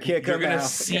seek. You're going to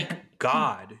seek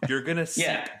God. You're going to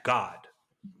seek God.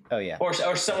 Oh yeah. Or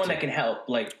someone that can help.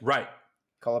 Like right.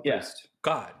 Call a priest.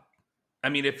 God. I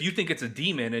mean, if you think it's a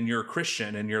demon and you're a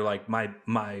Christian and you're like my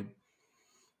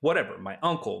whatever, my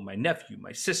uncle, my nephew,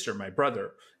 my sister, my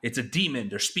brother, it's a demon.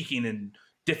 They're speaking in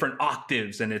different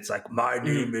octaves, and it's like my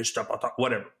name is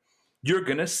whatever. You're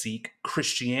going to seek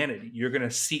Christianity. You're going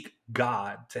to seek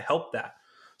God to help that.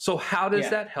 So how does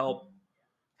that help?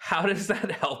 How does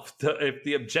that help if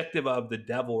the objective of the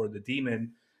devil or the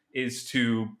demon is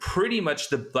to pretty much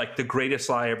the greatest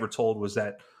lie ever told was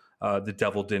that the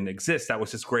devil didn't exist. That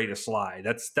was his greatest lie.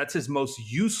 That's his most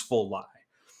useful lie,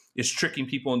 is tricking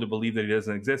people into believe that he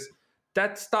doesn't exist.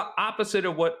 That's the opposite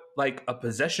of what like a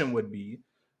possession would be.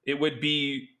 It would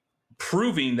be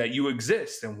proving that you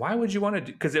exist. And why would you want to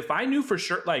do? Because if I knew for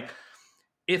sure, like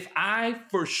if I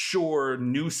for sure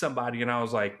knew somebody and I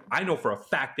was like, I know for a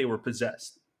fact they were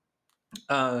possessed,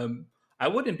 I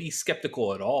wouldn't be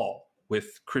skeptical at all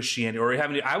with Christianity or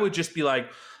having. I would just be like,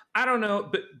 I don't know,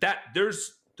 but that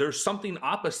there's something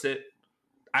opposite.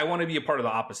 I want to be a part of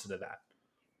the opposite of that,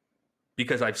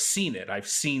 because I've seen it. I've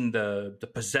seen the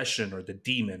possession or the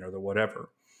demon or the whatever.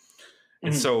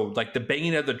 And so like the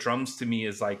banging of the drums to me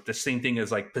is like the same thing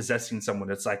as like possessing someone.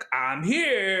 It's like, I'm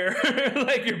here.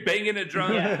 Like you're banging a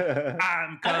drum. Yeah.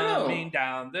 I'm coming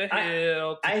down the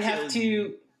hill. I'd have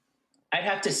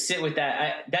to sit with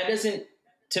that.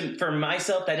 For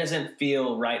myself, that doesn't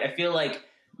feel right. I feel like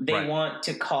they want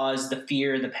to cause the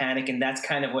fear, the panic, and that's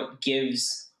kind of what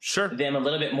gives them a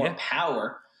little bit more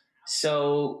power.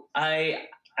 So I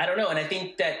don't know. And I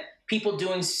think that people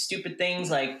doing stupid things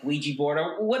like Ouija board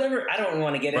or whatever, I don't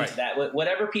want to get into that.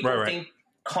 Whatever people think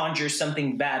conjures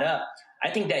something bad up, I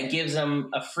think that gives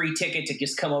them a free ticket to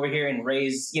just come over here and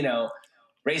raise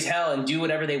hell and do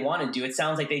whatever they want to do. It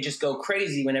sounds like they just go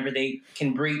crazy whenever they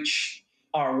can breach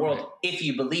our world, if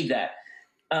you believe that.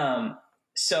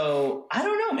 So I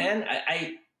don't know, man.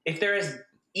 If there is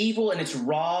evil and it's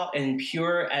raw and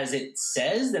pure as it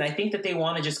says, then I think that they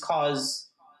want to just cause,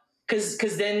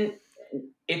 because then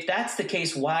if that's the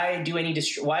case, why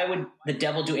would the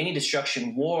devil do any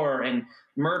destruction, war and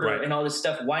murder and all this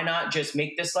stuff? Why not just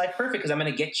make this life perfect? Because I'm going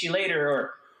to get you later.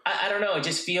 Or I don't know. It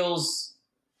just feels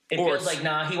like,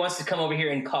 nah, he wants to come over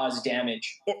here and cause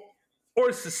damage. Or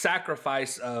it's the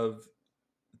sacrifice of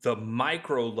the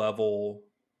micro level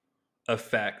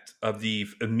effect of the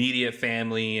immediate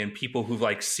family and people who've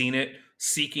like seen it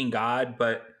seeking God.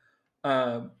 But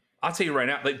I'll tell you right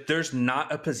now, like there's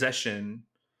not a possession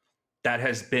that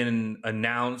has been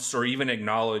announced or even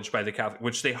acknowledged by the Catholic,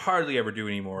 which they hardly ever do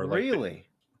anymore. Really?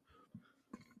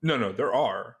 No, there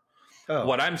are. Oh.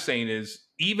 What I'm saying is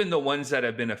even the ones that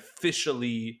have been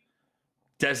officially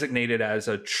designated as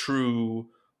a true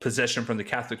possession from the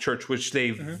Catholic Church, which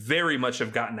they very much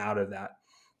have gotten out of that.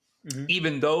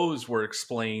 Even those were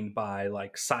explained by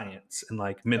like science and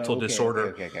like mental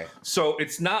disorder. Okay. So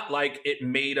it's not like it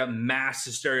made a mass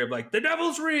hysteria of like the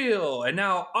devil's real and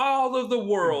now all of the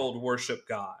world worship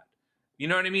God. You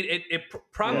know what I mean? It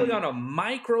probably on a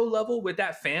micro level with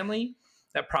that family,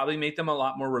 that probably made them a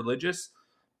lot more religious.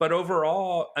 But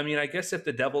overall, I mean, I guess if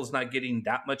the devil's not getting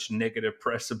that much negative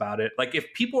press about it, like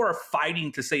if people are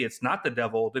fighting to say it's not the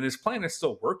devil, then his plan is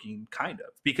still working, kind of,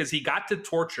 because he got to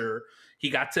torture,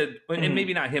 he got to, and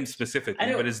maybe not him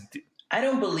specifically, but I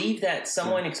don't believe that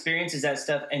someone experiences that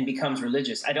stuff and becomes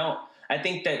religious. I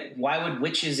think that why would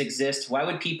witches exist? Why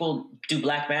would people do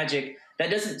black magic?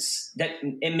 that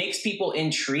it makes people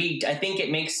intrigued. I think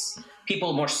it makes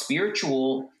people more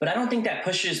spiritual, but I don't think that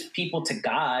pushes people to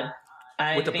God.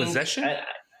 With a possession?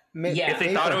 Yeah. If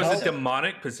they thought it was a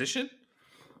demonic position,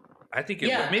 I think it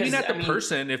would. Maybe not the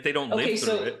person if they don't live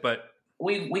through it, but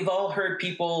we've all heard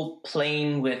people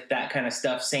playing with that kind of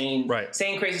stuff, saying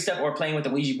crazy stuff, or playing with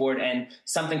the Ouija board and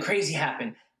something crazy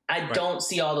happened. I don't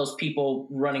see all those people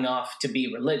running off to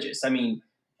be religious. I mean,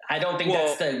 I don't think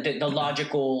that's the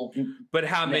logical. But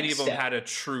how many of them had a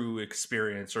true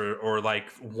experience, or like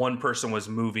one person was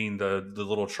moving the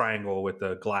little triangle with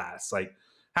the glass? Like,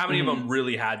 how many of them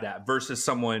really had that versus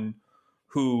someone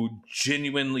who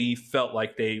genuinely felt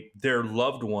like their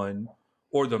loved one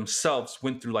or themselves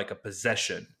went through like a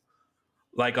possession,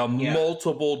 like a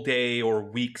multiple day or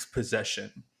weeks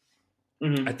possession?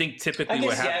 I think typically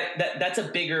what happens. That's a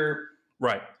bigger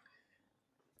right.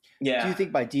 Yeah. Do you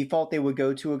think by default they would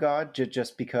go to a god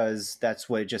just because that's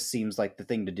what it just seems like the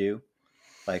thing to do?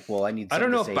 Like, well, I need. I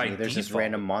don't know if by default, there's this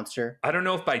random monster. I don't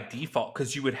know if by default,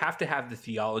 because you would have to have the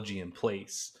theology in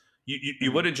place.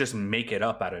 You wouldn't just make it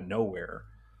up out of nowhere.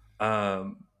 I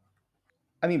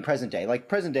mean, present day,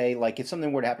 like if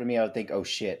something were to happen to me, I would think, oh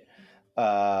shit,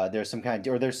 there's some kind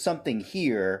of, or there's something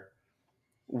here.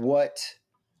 What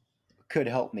could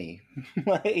help me?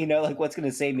 Like what's going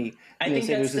to save me? I think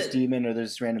say there's this demon or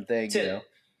there's this random thing.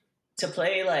 To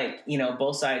play like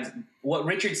both sides. What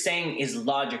Richard's saying is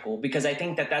logical, because I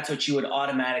think that's what you would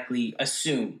automatically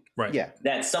assume. Right. Yeah.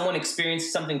 That someone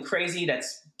experienced something crazy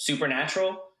that's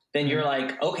supernatural. Then you're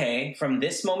like, okay, from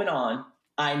this moment on,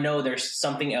 I know there's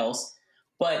something else.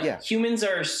 But humans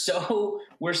are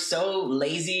we're so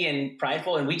lazy and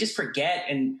prideful, and we just forget,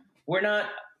 and we're not.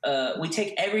 We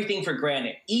take everything for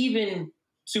granted, even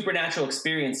supernatural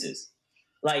experiences.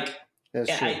 Like,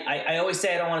 I always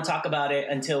say I don't want to talk about it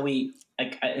until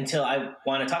I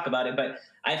want to talk about it. But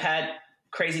I've had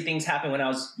crazy things happen when I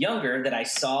was younger that I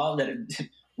saw, that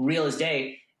real as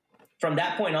day. From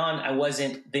that point on, I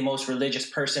wasn't the most religious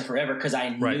person forever, because I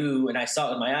knew and I saw it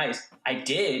with my eyes. I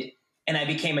did, and I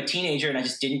became a teenager, and I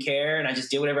just didn't care, and I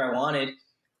just did whatever I wanted,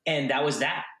 and that was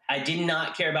that. I did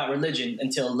not care about religion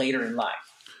until later in life.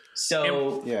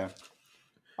 So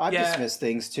I dismiss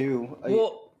things too.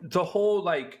 Well, the whole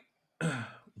like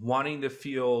wanting to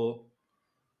feel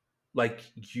like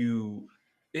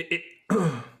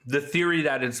the theory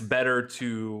that it's better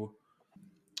to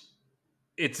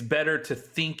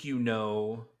think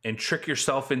and trick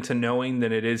yourself into knowing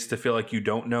than it is to feel like you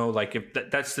don't know. Like, if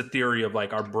that's the theory of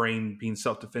like our brain being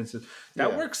self-defensive,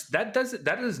 that works. That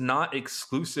is not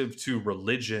exclusive to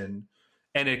religion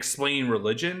and explaining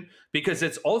religion, because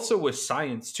it's also with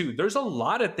science too. There's a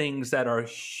lot of things that are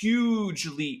huge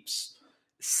leaps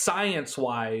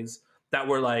science-wise that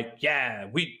were like,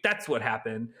 that's what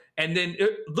happened. And then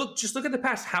look at the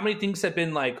past. How many things have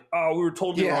been like, oh, we were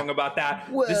totally wrong about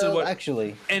that. Well, this is what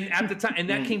actually. And at the time, and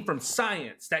that came from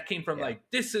science. That came from like,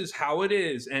 this is how it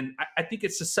is. And I think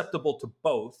it's susceptible to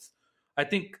both. I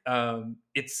think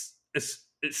it's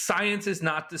science is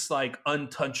not this like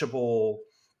untouchable.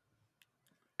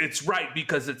 It's right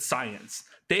because it's science.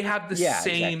 They have the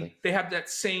same. They have that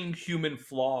same human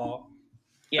flaw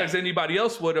as anybody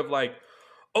else would have. Like,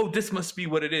 oh, this must be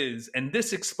what it is, and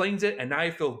this explains it, and now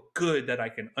I feel good that I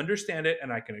can understand it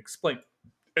and I can explain it,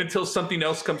 until something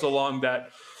else comes along that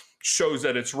shows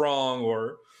that it's wrong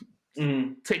or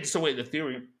takes away the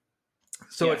theory.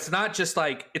 So it's not just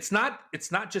like it's not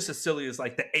just as silly as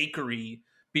like the akery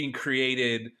being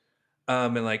created.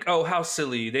 And like, oh, how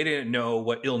silly. They didn't know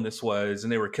what illness was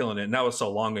and they were killing it. And that was so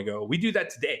long ago. We do that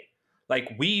today.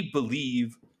 Like, we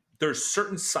believe there's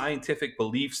certain scientific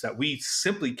beliefs that we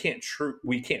simply can't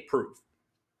prove.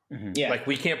 Like,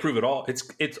 we can't prove it all.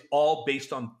 It's all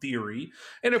based on theory.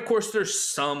 And of course, there's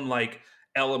some like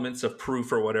elements of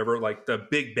proof or whatever, like the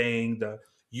Big Bang, the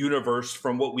universe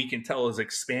from what we can tell is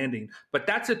expanding. But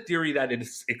that's a theory that it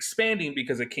is expanding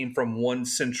because it came from one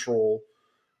central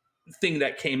thing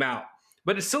that came out.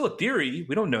 But it's still a theory.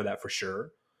 We don't know that for sure.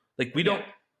 Like, we don't,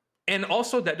 and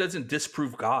also that doesn't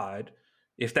disprove God.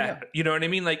 If that, you know what I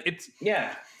mean? Like, it's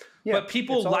but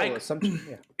people like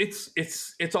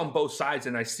it's on both sides,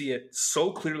 and I see it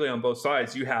so clearly on both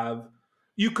sides. You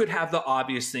could have the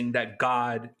obvious thing that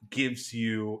God gives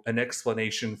you an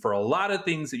explanation for a lot of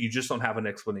things that you just don't have an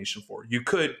explanation for. You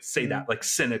could say that like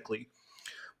cynically,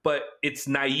 but it's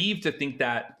naive to think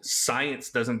that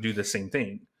science doesn't do the same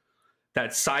thing.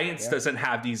 That science doesn't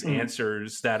have these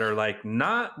answers that are like,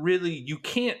 not really, you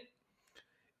can't,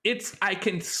 I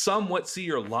can somewhat see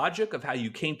your logic of how you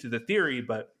came to the theory,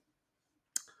 but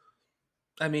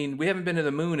I mean, we haven't been to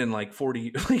the moon in like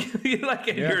 40,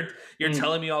 you're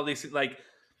telling me all these, like,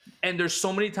 And there's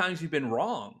so many times we've been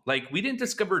wrong. Like, we didn't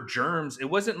discover germs. It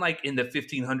wasn't like in the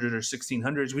 1500s or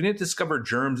 1600s. We didn't discover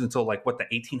germs until like the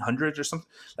 1800s or something.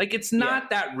 Like, it's not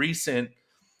that recent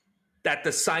that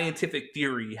the scientific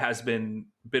theory has been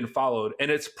followed. And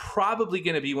it's probably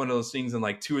going to be one of those things in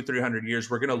like 200 or 300 years.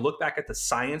 We're going to look back at the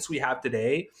science we have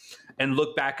today and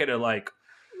look back at it like,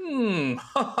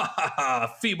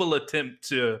 feeble attempt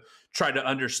to try to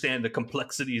understand the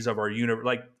complexities of our universe.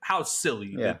 Like, how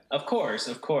silly. Yeah. Of course,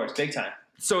 big time.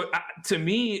 So to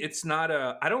me, it's not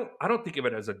I don't think of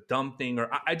it as a dumb thing, or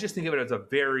I just think of it as a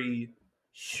very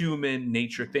human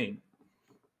nature thing.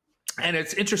 And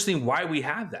it's interesting why we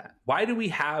have that. Why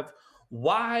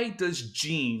does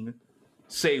Gene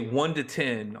say 1 to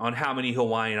 10 on how many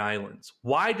Hawaiian islands?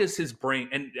 Why does his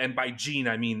brain, and by Gene,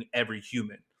 I mean every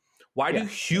human. Why do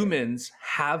humans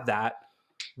have that?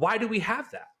 Why do we have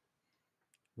that?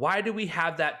 Why do we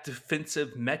have that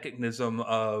defensive mechanism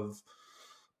of,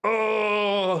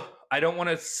 I don't want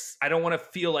to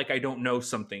feel like I don't know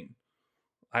something.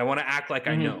 I want to act like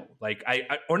I know, like I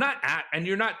or not act. And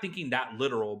you're not thinking that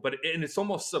literal, but it's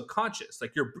almost subconscious.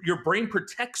 Like your brain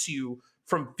protects you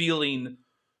from feeling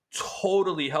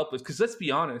totally helpless. Because let's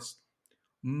be honest,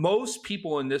 most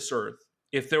people in this earth,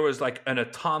 if there was like an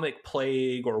atomic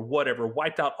plague or whatever,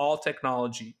 wiped out all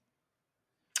technology.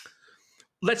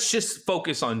 Let's just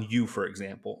focus on you, for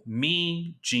example,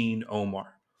 me, Gene,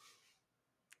 Omar.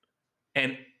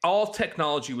 And all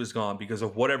technology was gone because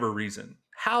of whatever reason.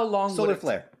 How long Solar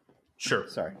flare. Sure.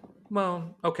 Sorry.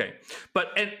 Well, okay.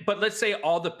 But let's say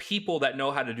all the people that know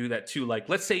how to do that too. Like,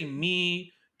 let's say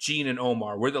me, Gene, and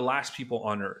Omar, we're the last people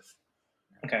on Earth.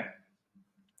 Okay.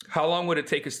 How long would it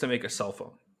take us to make a cell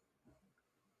phone?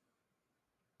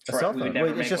 A cell phone?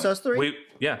 Wait, it's just us three?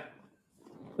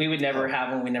 We would never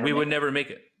have one. We would never make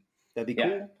it. That'd be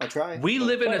cool. I'll try. We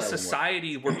live in a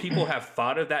society where people have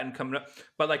thought of that and coming up.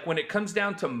 But like when it comes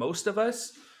down to most of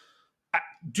us,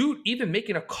 dude, even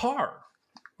making a car.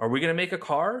 Are we going to make a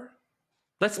car?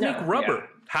 Let's make rubber. Yeah.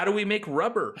 How do we make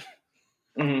rubber?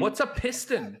 Mm-hmm. What's a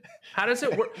piston? How does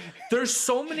it work? There's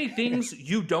so many things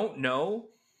you don't know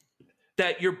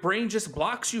that your brain just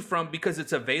blocks you from because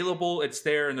it's available, it's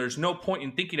there, and there's no point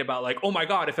in thinking about like, oh my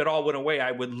God, if it all went away,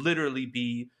 I would literally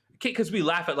be, because we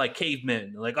laugh at like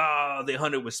cavemen, like, they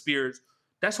hunted with spears.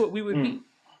 That's what we would be.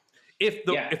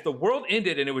 If the world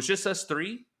ended and it was just us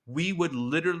three, we would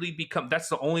literally become, that's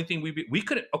the only thing we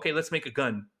couldn't, okay, let's make a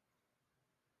gun.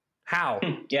 How?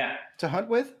 Yeah. To hunt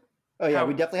with? Oh yeah,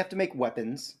 we definitely have to make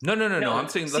weapons. No. I'm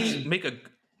saying let's make a.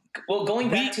 Well,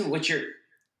 going back to what you're.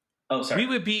 Oh, sorry.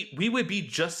 We would be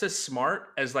just as smart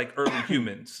as like early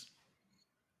humans.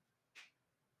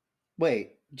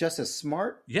 Wait, just as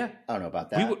smart? Yeah. I don't know about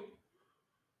that.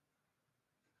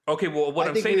 Okay, well, what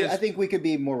I'm saying is, I think we could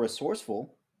be more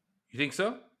resourceful. You think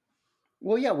so?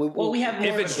 Well, yeah. We have more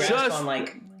if it's of a grasp on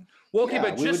like. Well, okay, yeah,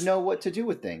 but we would know what to do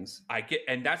with things. I get,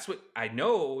 and that's what I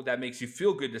know. That makes you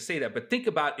feel good to say that, but think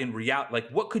about in reality, like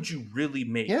what could you really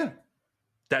make? Yeah,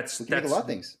 that's make a lot of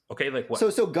things. Okay, like what?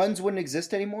 So guns wouldn't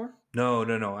exist anymore? No.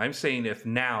 I'm saying if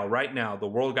right now, the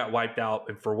world got wiped out,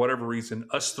 and for whatever reason,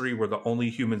 us three were the only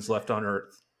humans left on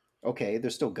Earth. Okay,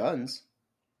 there's still guns.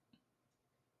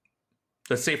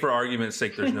 Let's say, for argument's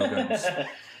sake, there's no guns.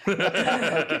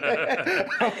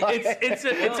 It's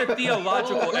a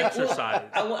theological exercise.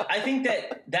 I think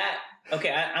that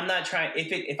okay. I'm not trying.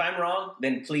 If I'm wrong,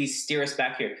 then please steer us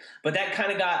back here. But that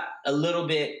kind of got a little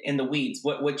bit in the weeds.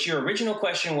 What your original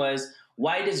question was?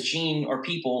 Why does Gene or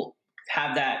people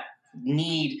have that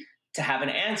need to have an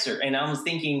answer? And I was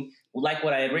thinking, like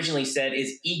what I originally said,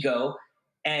 is ego,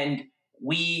 and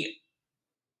we're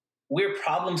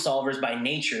problem solvers by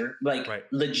nature. Like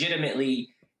legitimately,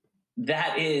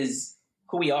 that is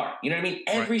who we are. You know what I mean?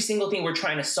 Every single thing we're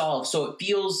trying to solve. So it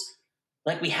feels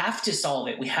like we have to solve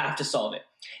it.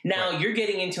 Now you're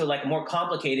getting into like more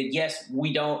complicated. Yes,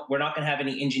 we're not going to have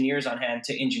any engineers on hand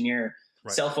to engineer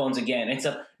cell phones again. And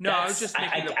so I was just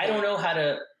I don't know how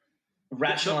to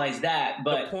rationalize that,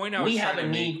 but we have a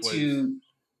need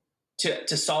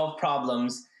to solve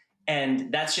problems,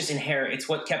 and that's just inherent. It's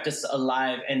what kept us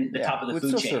alive and the top of the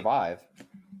food chain. Survive.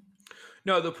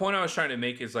 No, the point I was trying to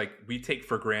make is like we take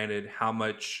for granted how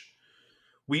much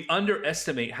we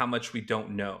underestimate how much we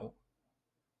don't know.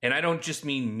 And I don't just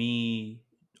mean me,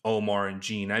 Omar, and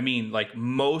Gene. I mean like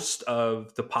most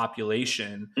of the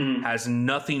population has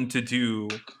nothing to do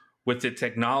with the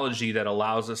technology that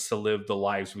allows us to live the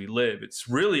lives we live. It's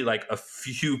really like a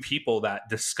few people that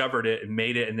discovered it and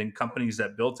made it, and then companies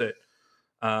that built it.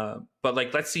 But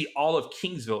like, let's see, all of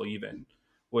Kingsville even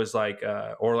was like,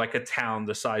 or like a town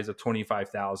the size of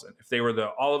 25,000. If they were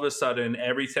all of a sudden,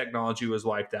 every technology was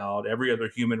wiped out, every other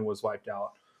human was wiped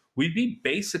out, we'd be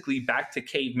basically back to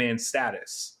caveman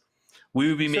status. We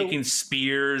would be making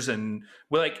spears, and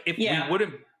we're like, if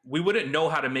we wouldn't know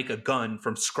how to make a gun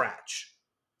from scratch.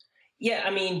 Yeah,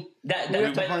 I mean that. We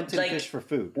have to hunt and fish for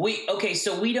food.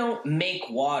 So we don't make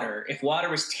water. If water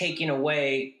was taken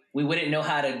away, we wouldn't know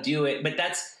how to do it. But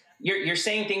that's you're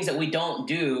saying things that we don't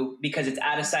do because it's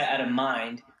out of sight, out of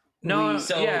mind. No,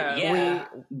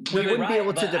 we wouldn't be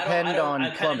able to depend on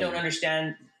I plumbing. don't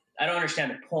understand. I don't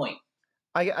understand the point.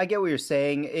 I get what you're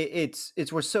saying. It's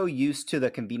we're so used to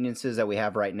the conveniences that we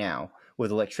have right now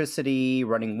with electricity,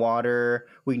 running water.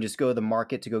 We can just go to the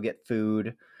market to go get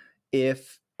food.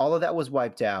 If all of that was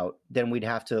wiped out, then we'd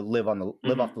have to live off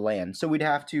the land. So we'd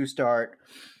have to start.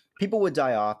 People would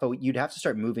die off, but you'd have to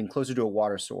start moving closer to a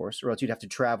water source, or else you'd have to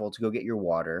travel to go get your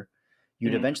water.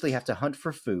 You'd eventually have to hunt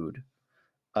for food.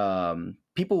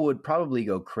 People would probably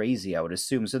go crazy, I would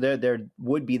assume. So there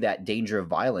would be that danger of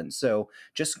violence. So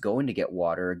just going to get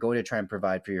water, or going to try and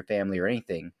provide for your family or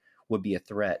anything would be a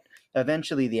threat.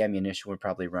 Eventually, the ammunition would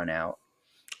probably run out.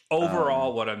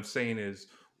 Overall, what I'm saying is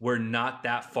we're not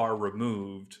that far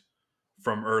removed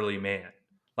from early man.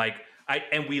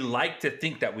 And we like to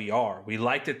think that we are. We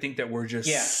like to think that we're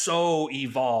just so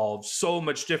evolved, so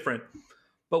much different.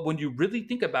 But when you really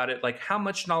think about it, like, how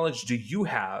much knowledge do you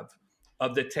have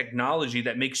of the technology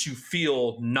that makes you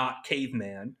feel not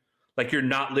caveman, like you're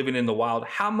not living in the wild?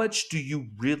 How much do you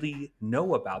really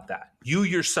know about that? You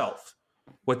yourself,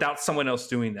 without someone else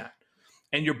doing that.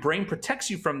 And your brain protects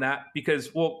you from that because,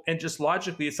 and just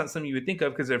logically, it's not something you would think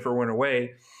of because if it went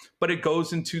away, but it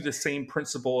goes into the same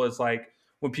principle as like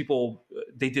when people,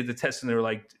 they did the test and they were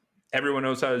like, everyone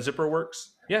knows how a zipper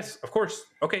works? Yes, of course.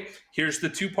 Okay, here's the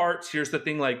two parts. Here's the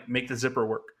thing, like, make the zipper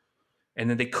work. And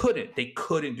then they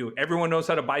couldn't do it. Everyone knows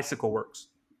how a bicycle works.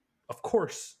 Of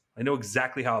course, I know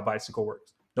exactly how a bicycle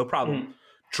works. No problem.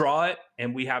 Draw it,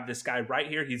 and we have this guy right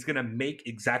here. He's going to make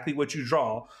exactly what you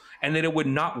draw, and then it would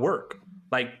not work.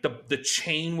 Like the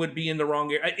chain would be in the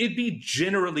wrong area. It'd be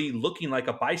generally looking like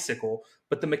a bicycle,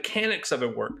 but the mechanics of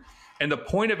it work. And the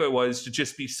point of it was to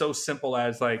just be so simple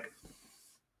as like,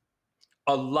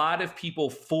 a lot of people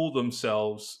fool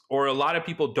themselves, or a lot of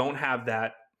people don't have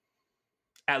that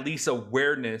at least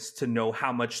awareness to know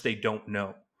how much they don't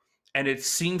know. And it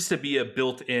seems to be a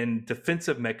built-in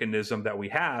defensive mechanism that we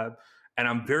have. And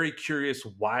I'm very curious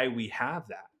why we have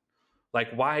that.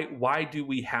 Like, why do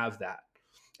we have that?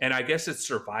 And I guess it's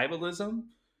survivalism.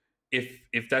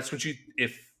 If that's what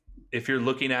if you're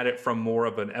looking at it from more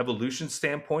of an evolution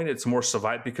standpoint, it's more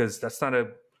survive, because that's not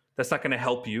going to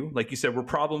help you. Like you said, we're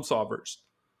problem solvers.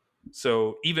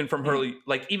 So even from early,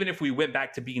 like, even if we went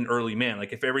back to being early man,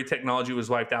 like if every technology was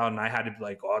wiped out and I had to be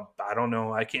like, oh, I don't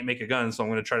know, I can't make a gun, so I'm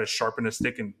going to try to sharpen a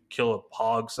stick and kill a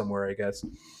hog somewhere, I guess.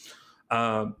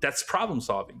 That's problem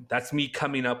solving. That's me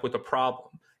coming up with a problem.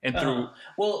 And through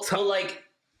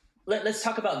let's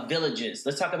talk about villages.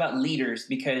 Let's talk about leaders,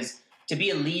 because to be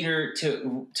a leader,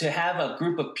 to have a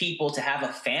group of people, to have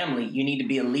a family, you need to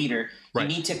be a leader. Right.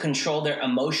 You need to control their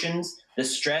emotions, the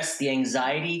stress, the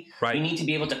anxiety. Right. You need to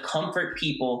be able to comfort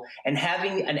people, and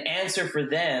having an answer for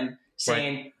them,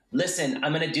 saying, listen,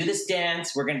 I'm going to do this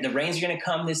dance. The rains are going to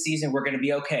come this season. We're going to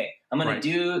be okay. I'm going to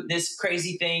do this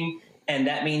crazy thing. And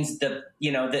that means the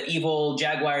evil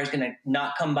jaguar is going to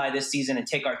not come by this season and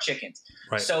take our chickens.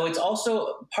 Right. So it's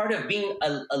also part of being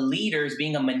a leader is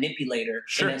being a manipulator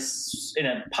in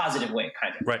a positive way,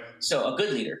 kind of. Right. So a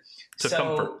good leader.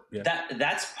 Comfort. Yeah.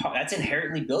 That's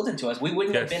inherently built into us. We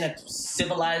wouldn't have been a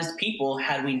civilized people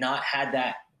had we not had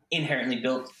that inherently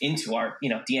built into our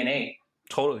DNA.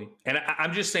 Totally. And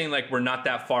I'm just saying, like, we're not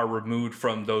that far removed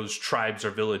from those tribes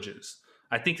or villages.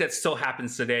 I think that still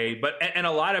happens today, and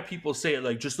a lot of people say it,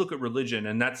 like, just look at religion.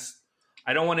 And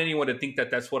I don't want anyone to think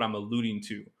that that's what I'm alluding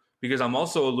to, because I'm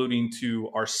also alluding to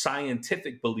our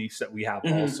scientific beliefs that we have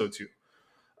also too.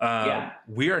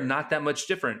 We are not that much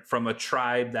different from a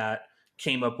tribe that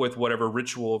came up with whatever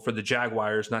ritual for the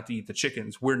jaguars not to eat the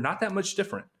chickens. We're not that much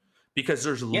different, because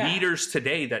there's leaders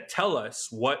today that tell us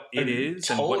what it is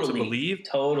and what to believe.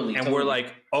 And we're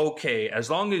like, okay, as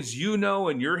long as you know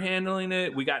and you're handling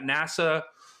it, we got NASA,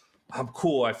 I'm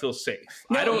cool, I feel safe.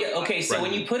 So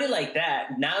when you put it like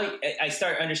that, now I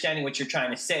start understanding what you're trying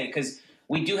to say, because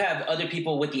we do have other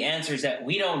people with the answers that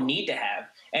we don't need to have.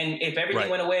 And if everything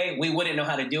went away, we wouldn't know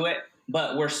how to do it.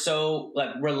 But we're so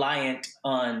reliant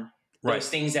on those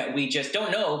things that we just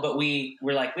don't know, but we're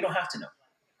like, we don't have to know.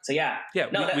 So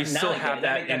we still have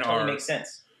that in our. Makes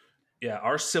sense. Yeah,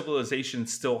 our civilization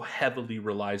still heavily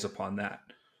relies upon that,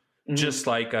 just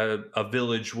like a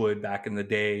village would back in the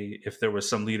day. If there was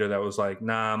some leader that was like,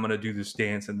 "Nah, I'm going to do this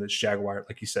dance," and this jaguar,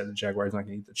 like you said, the jaguar is not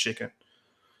going to eat the chicken.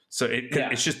 So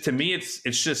it's just, to me, it's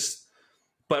just,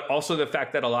 but also the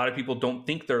fact that a lot of people don't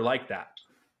think they're like that.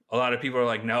 A lot of people are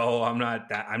like, no, I'm not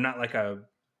that. I'm not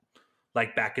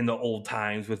like back in the old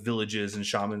times with villages and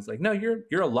shamans. Like, no,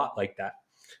 you're a lot like that,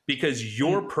 because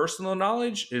your personal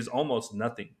knowledge is almost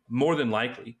nothing, more than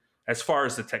likely, as far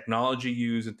as the technology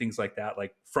used and things like that.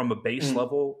 Like from a base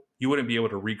level, you wouldn't be able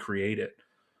to recreate it.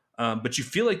 But you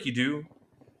feel like you do.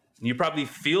 And you probably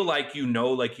feel like you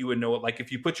know, like you would know it. Like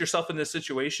if you put yourself in this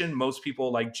situation, most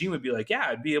people like Gene would be like, yeah,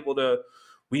 I'd be able to,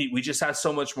 we just have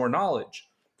so much more knowledge.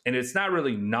 And it's not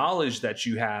really knowledge that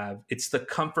you have. It's the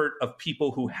comfort of people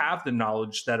who have the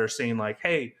knowledge that are saying like,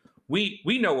 hey, we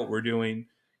know what we're doing.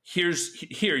 Here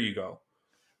you go.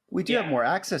 We do have more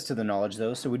access to the knowledge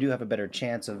though. So we do have a better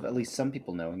chance of at least some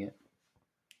people knowing it.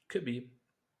 Could be.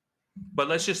 But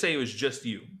let's just say it was just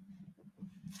you.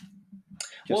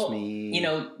 Me. You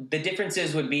know, the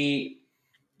differences would be,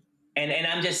 and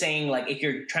I'm just saying, like, if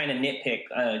you're trying to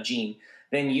nitpick Gene,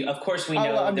 then you, of course, we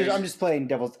know. I'm just playing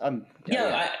devil's. And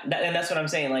that's what I'm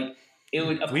saying. Like, it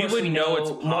would. Of course, we know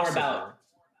it's more about.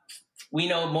 We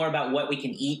know more about what we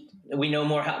can eat. We know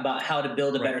more about how to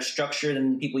build a better structure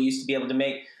than people used to be able to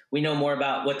make. We know more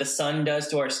about what the sun does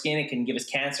to our skin. It can give us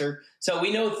cancer. So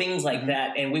we know things like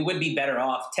that, and we would be better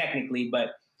off technically,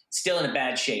 but still in a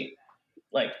bad shape.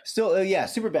 Like still,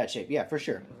 super bad shape. Yeah, for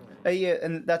sure. Yeah,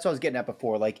 and that's what I was getting at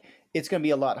before. Like, it's going to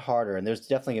be a lot harder, and there's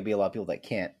definitely going to be a lot of people that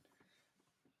can't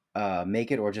make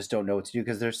it or just don't know what to do,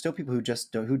 because there's still people who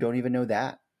don't even know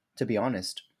that. To be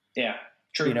honest. Yeah,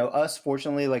 true. You know, us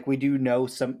fortunately, like we know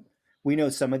some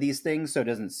of these things, so it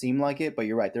doesn't seem like it. But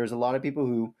you're right. There's a lot of people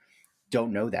who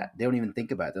don't know that. They don't even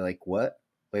think about it. They're like, "What?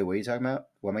 Wait, what are you talking about?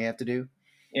 What am I going to have to do?"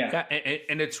 Yeah,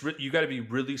 and it's you got to be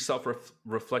really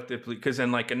self-reflective, because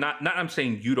then like, and not I'm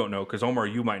saying you don't know, because Omar,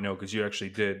 you might know because you actually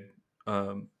did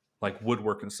like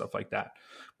woodwork and stuff like that.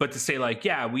 But to say like,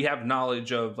 yeah, we have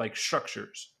knowledge of like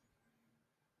structures.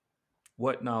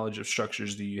 What knowledge of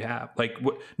structures do you have? Like,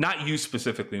 not you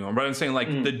specifically, Omar, but I'm saying like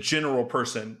the general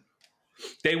person,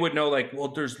 they would know like, well,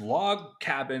 there's log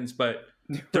cabins, but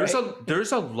there's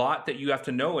a lot that you have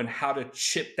to know, and how to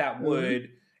chip that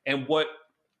wood and what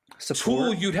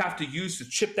tool you'd have to use to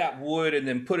chip that wood and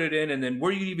then put it in, and then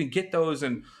where you even get those.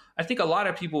 And I think a lot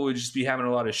of people would just be having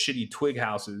a lot of shitty twig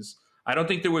houses. I don't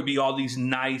think there would be all these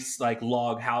nice like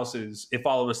log houses if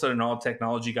all of a sudden all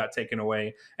technology got taken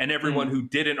away and everyone who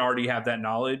didn't already have that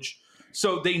knowledge.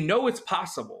 So they know it's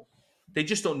possible. They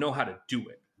just don't know how to do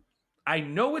it. I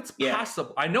know it's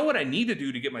possible. I know what I need to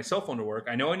do to get my cell phone to work.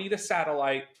 I know I need a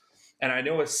satellite. And I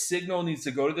know a signal needs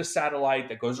to go to the satellite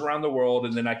that goes around the world,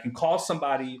 and then I can call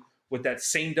somebody with that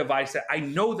same device. That I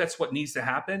know that's what needs to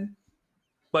happen.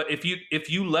 But if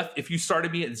you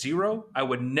started me at zero, I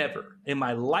would never, in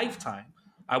my lifetime,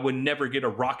 I would never get a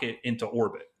rocket into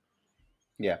orbit.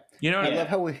 Yeah, you know. I love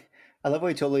how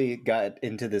we totally got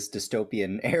into this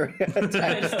dystopian area.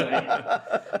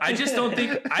 I just don't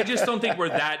think we're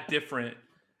that different.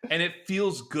 And it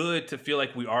feels good to feel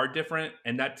like we are different,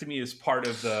 and that to me is part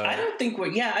of the. I don't think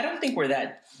we're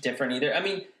that different either. I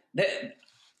mean,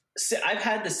 I've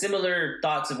had the similar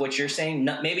thoughts of what you're saying.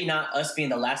 Maybe not us being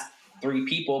the last three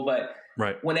people, but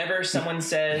whenever someone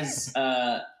says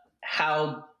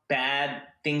how bad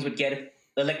things would get if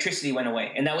electricity went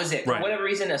away, and that was it for whatever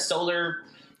reason, a solar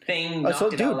thing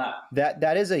knocked it all out.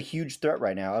 That is a huge threat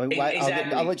right now. I mean,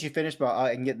 exactly. I'll let you finish, but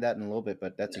I can get that in a little bit.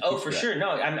 But that's a huge threat. Sure.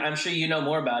 No, I'm sure you know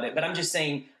more about it, but I'm just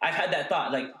saying I've had that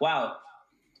thought. Like, wow,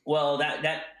 well,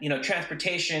 that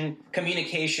transportation,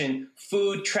 communication,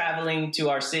 food traveling to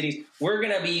our cities, we're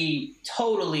gonna be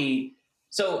totally.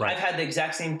 So I've had the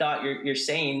exact same thought you're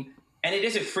saying, and it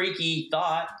is a freaky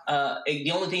thought.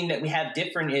 The only thing that we have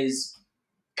different is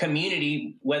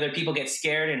community, whether people get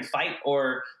scared and fight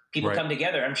or people come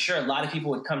together. I'm sure a lot of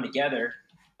people would come together.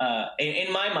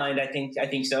 In my mind, I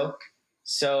think so.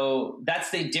 So that's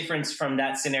the difference from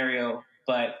that scenario.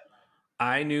 But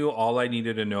I knew all I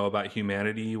needed to know about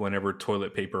humanity whenever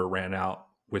toilet paper ran out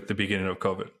with the beginning of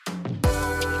COVID.